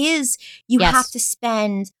 Like it is, you have to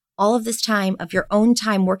spend all of this time of your own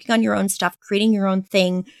time working on your own stuff, creating your own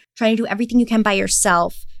thing, trying to do everything you can by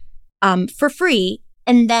yourself for free.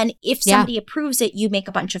 And then if somebody approves it, you make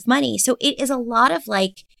a bunch of money. So it is a lot of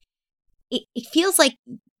like, it feels like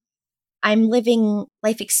I'm living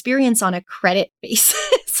life experience on a credit basis.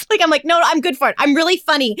 Like, I'm like, no, I'm good for it. I'm really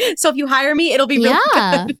funny. So if you hire me, it'll be really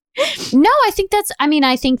good. No, I think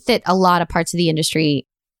that a lot of parts of the industry,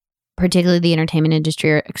 particularly the entertainment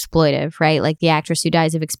industry, are exploitive, right? Like the actress who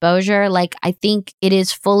dies of exposure. Like, I think it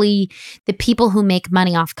is fully the people who make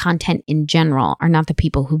money off content in general are not the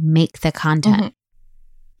people who make the content. Mm-hmm.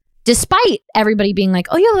 Despite everybody being like,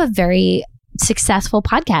 oh, you have a very successful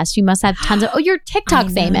podcast. You must have tons of, you're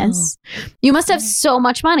TikTok famous. You must have so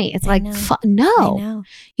much money. It's like, no.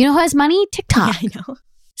 You know who has money? TikTok. Yeah, I know.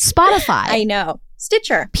 Spotify. I know.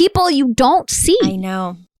 Stitcher. People you don't see. I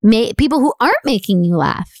know. People who aren't making you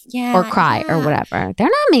laugh or cry or whatever. They're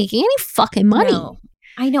not making any fucking money. No.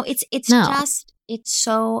 I know. It's just, it's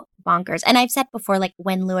so bonkers. And I've said before, like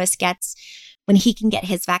when he can get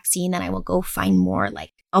his vaccine, then I will go find more,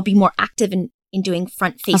 like I'll be more active in doing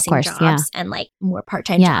front-facing jobs and like more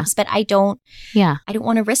part-time jobs. But I don't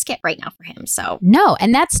want to risk it right now for him. So no,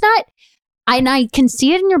 and that's not. And I can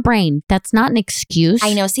see it in your brain. That's not an excuse.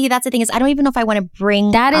 I know. See, that's the thing is, I don't even know if I want to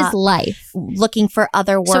bring that is life. Looking for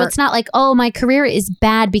other work. So it's not like, oh, my career is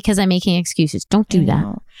bad because I'm making excuses. Don't do that.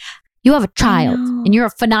 You have a child and you're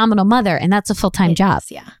a phenomenal mother, and that's a full-time job.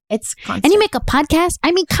 Yeah, it's constant. And you make a podcast.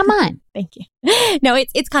 I mean, come on. Thank you. No,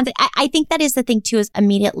 it's constant. I think that is the thing too. Is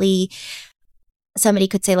immediately somebody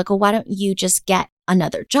could say, like, well, why don't you just get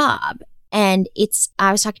another job? And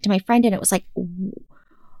I was talking to my friend, and it was like,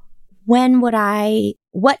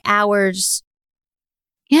 what hours?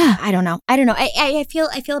 Yeah. I don't know. I feel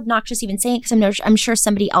obnoxious even saying it because I'm sure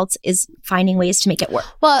somebody else is finding ways to make it work.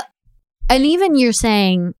 Well, and even you're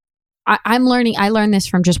saying, I learned this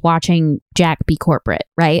from just watching Jack be corporate,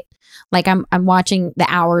 right? Like I'm watching the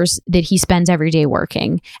hours that he spends every day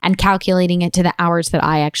working and calculating it to the hours that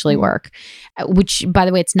I actually work, which, by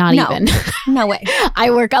the way, it's not even. No way. I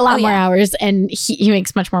work a lot more hours and he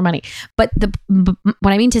makes much more money. But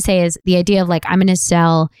what I mean to say is the idea of like, I'm going to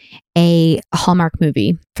sell a Hallmark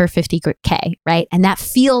movie for $50K, right? And that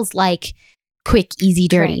feels like quick, easy,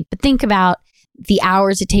 dirty. Right. But think about the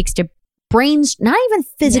hours it takes to not even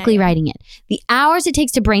physically writing it. The hours it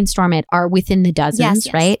takes to brainstorm it are within the dozens,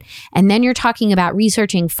 Yes. right? And then you're talking about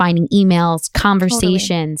researching, finding emails,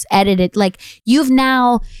 conversations, edited. Like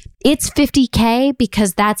it's $50K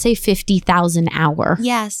because that's a 50,000 hour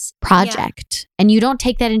Yes. project. And you don't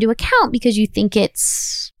take that into account because you think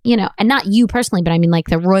it's, and not you personally, but I mean like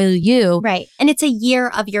the royal you. Right. And it's a year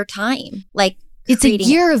of your time. Like, It's a creating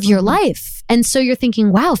year it. of your life. And so you're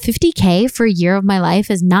thinking, wow, $50K for a year of my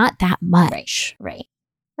life is not that much. Right.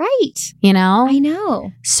 I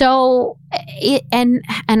know. So and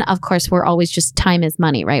of course we're always just time is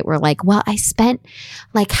money, right? We're like, well, I spent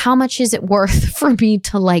like how much is it worth for me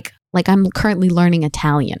to like I'm currently learning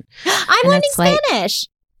Italian. I'm And learning it's like- Spanish.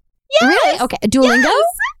 Yes. Really? Okay. Duolingo?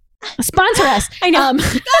 Sponsor us. I know.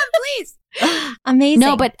 God, please. Amazing.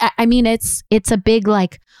 No, but I mean it's a big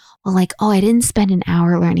like, well, like, oh, I didn't spend an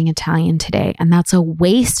hour learning Italian today, and that's a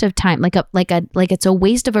waste of time. Like it's a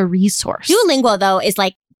waste of a resource. Duolingo, though, is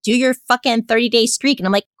like, do your fucking 30-day streak. And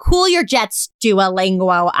I'm like, cool your jets,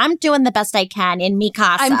 Duolingo. I'm doing the best I can in mi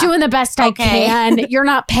casa. I'm doing the best I Okay. can. You're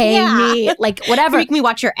not paying Yeah. me. Like, whatever. Make me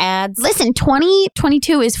watch your ads. Listen,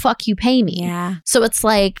 2022 is fuck you, pay me. Yeah. So it's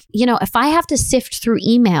like, if I have to sift through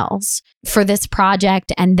emails for this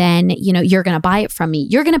project and then, you're going to buy it from me,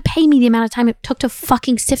 you're going to pay me the amount of time it took to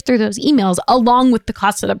fucking sift through those emails along with the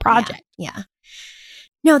cost of the project. Yeah.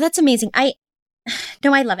 No, that's amazing. I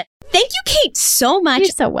love it. Thank you, Kate, so much. You're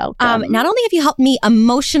so welcome. Not only have you helped me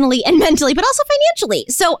emotionally and mentally, but also financially.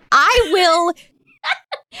 So I will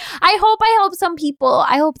I hope some people,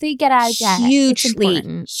 I hope they get out of debt. It's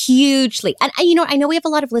important. hugely. And I know we have a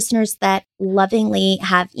lot of listeners that lovingly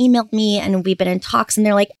have emailed me and we've been in talks and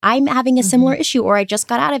they're like, I'm having a similar issue or I just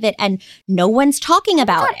got out of it and no one's talking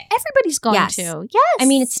about it. Everybody's going Yes. to. Yes. I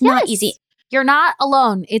mean, it's not easy. You're not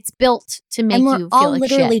alone. It's built to make And we're you feel all like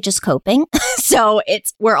literally shit. just coping. So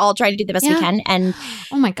we're all trying to do the best we Yeah. can. And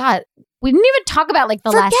Oh my God. We didn't even talk about like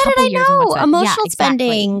the last forget couple it, I years. and know. what's been- Emotional Yeah, exactly.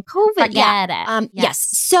 spending, COVID. Forget yeah. it. Yes.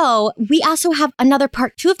 So we also have another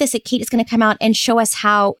part 2 of this that Kate is going to come out and show us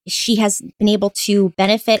how she has been able to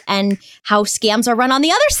benefit and how scams are run on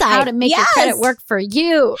the other side. How to make your credit work for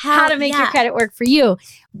you. How to make your yeah. credit work for you.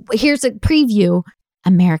 Here's a preview.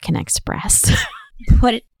 American Express.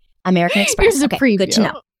 Put it American Express. Here's a okay, preview. good to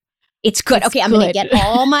know. It's good. It's Okay, I'm going to good. get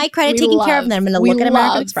all my credit We taken care love- of. Then I'm going to we look at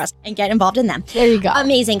American love- Express and get involved in them. There you go.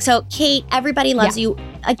 Amazing. So, Kate, everybody loves you.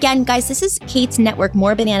 Again, guys, this is Kate's network,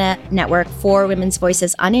 More Banana Network for Women's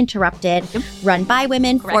Voices Uninterrupted, run by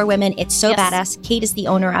women, for women. It's so Yes. badass. Kate is the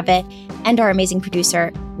owner of it and our amazing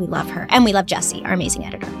producer. We love her. And we love Jessie, our amazing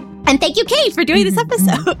editor. And thank you, Kate, for doing this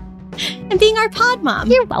episode and being our pod mom.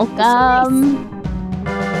 You're welcome.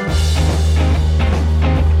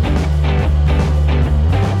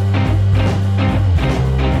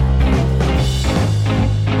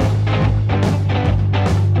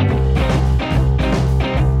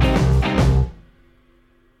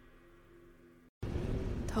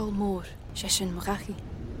 Talmor, Sheshin Magachi.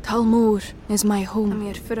 Talmor is my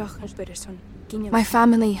home. My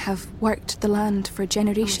family have worked the land for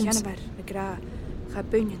generations.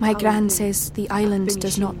 My gran says the island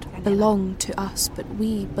does not belong to us, but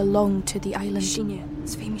we belong to the island.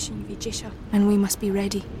 And we must be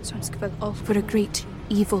ready, for a great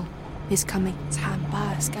evil is coming,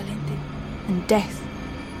 and death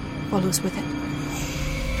follows with it.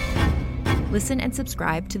 Listen and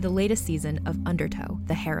subscribe to the latest season of Undertow,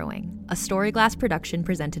 The Harrowing, a Storyglass production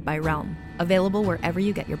presented by Realm, available wherever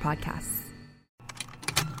you get your podcasts.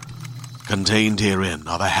 Contained herein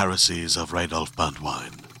are the heresies of Radolf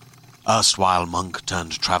Buntwine, erstwhile monk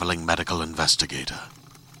turned traveling medical investigator.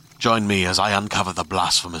 Join me as I uncover the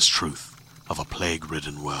blasphemous truth of a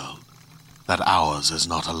plague-ridden world, that ours is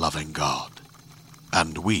not a loving God,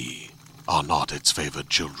 and we are not its favored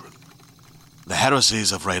children. The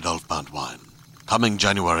Heresies of Radolf Buntwine, coming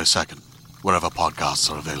January 2nd, wherever podcasts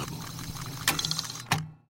are available.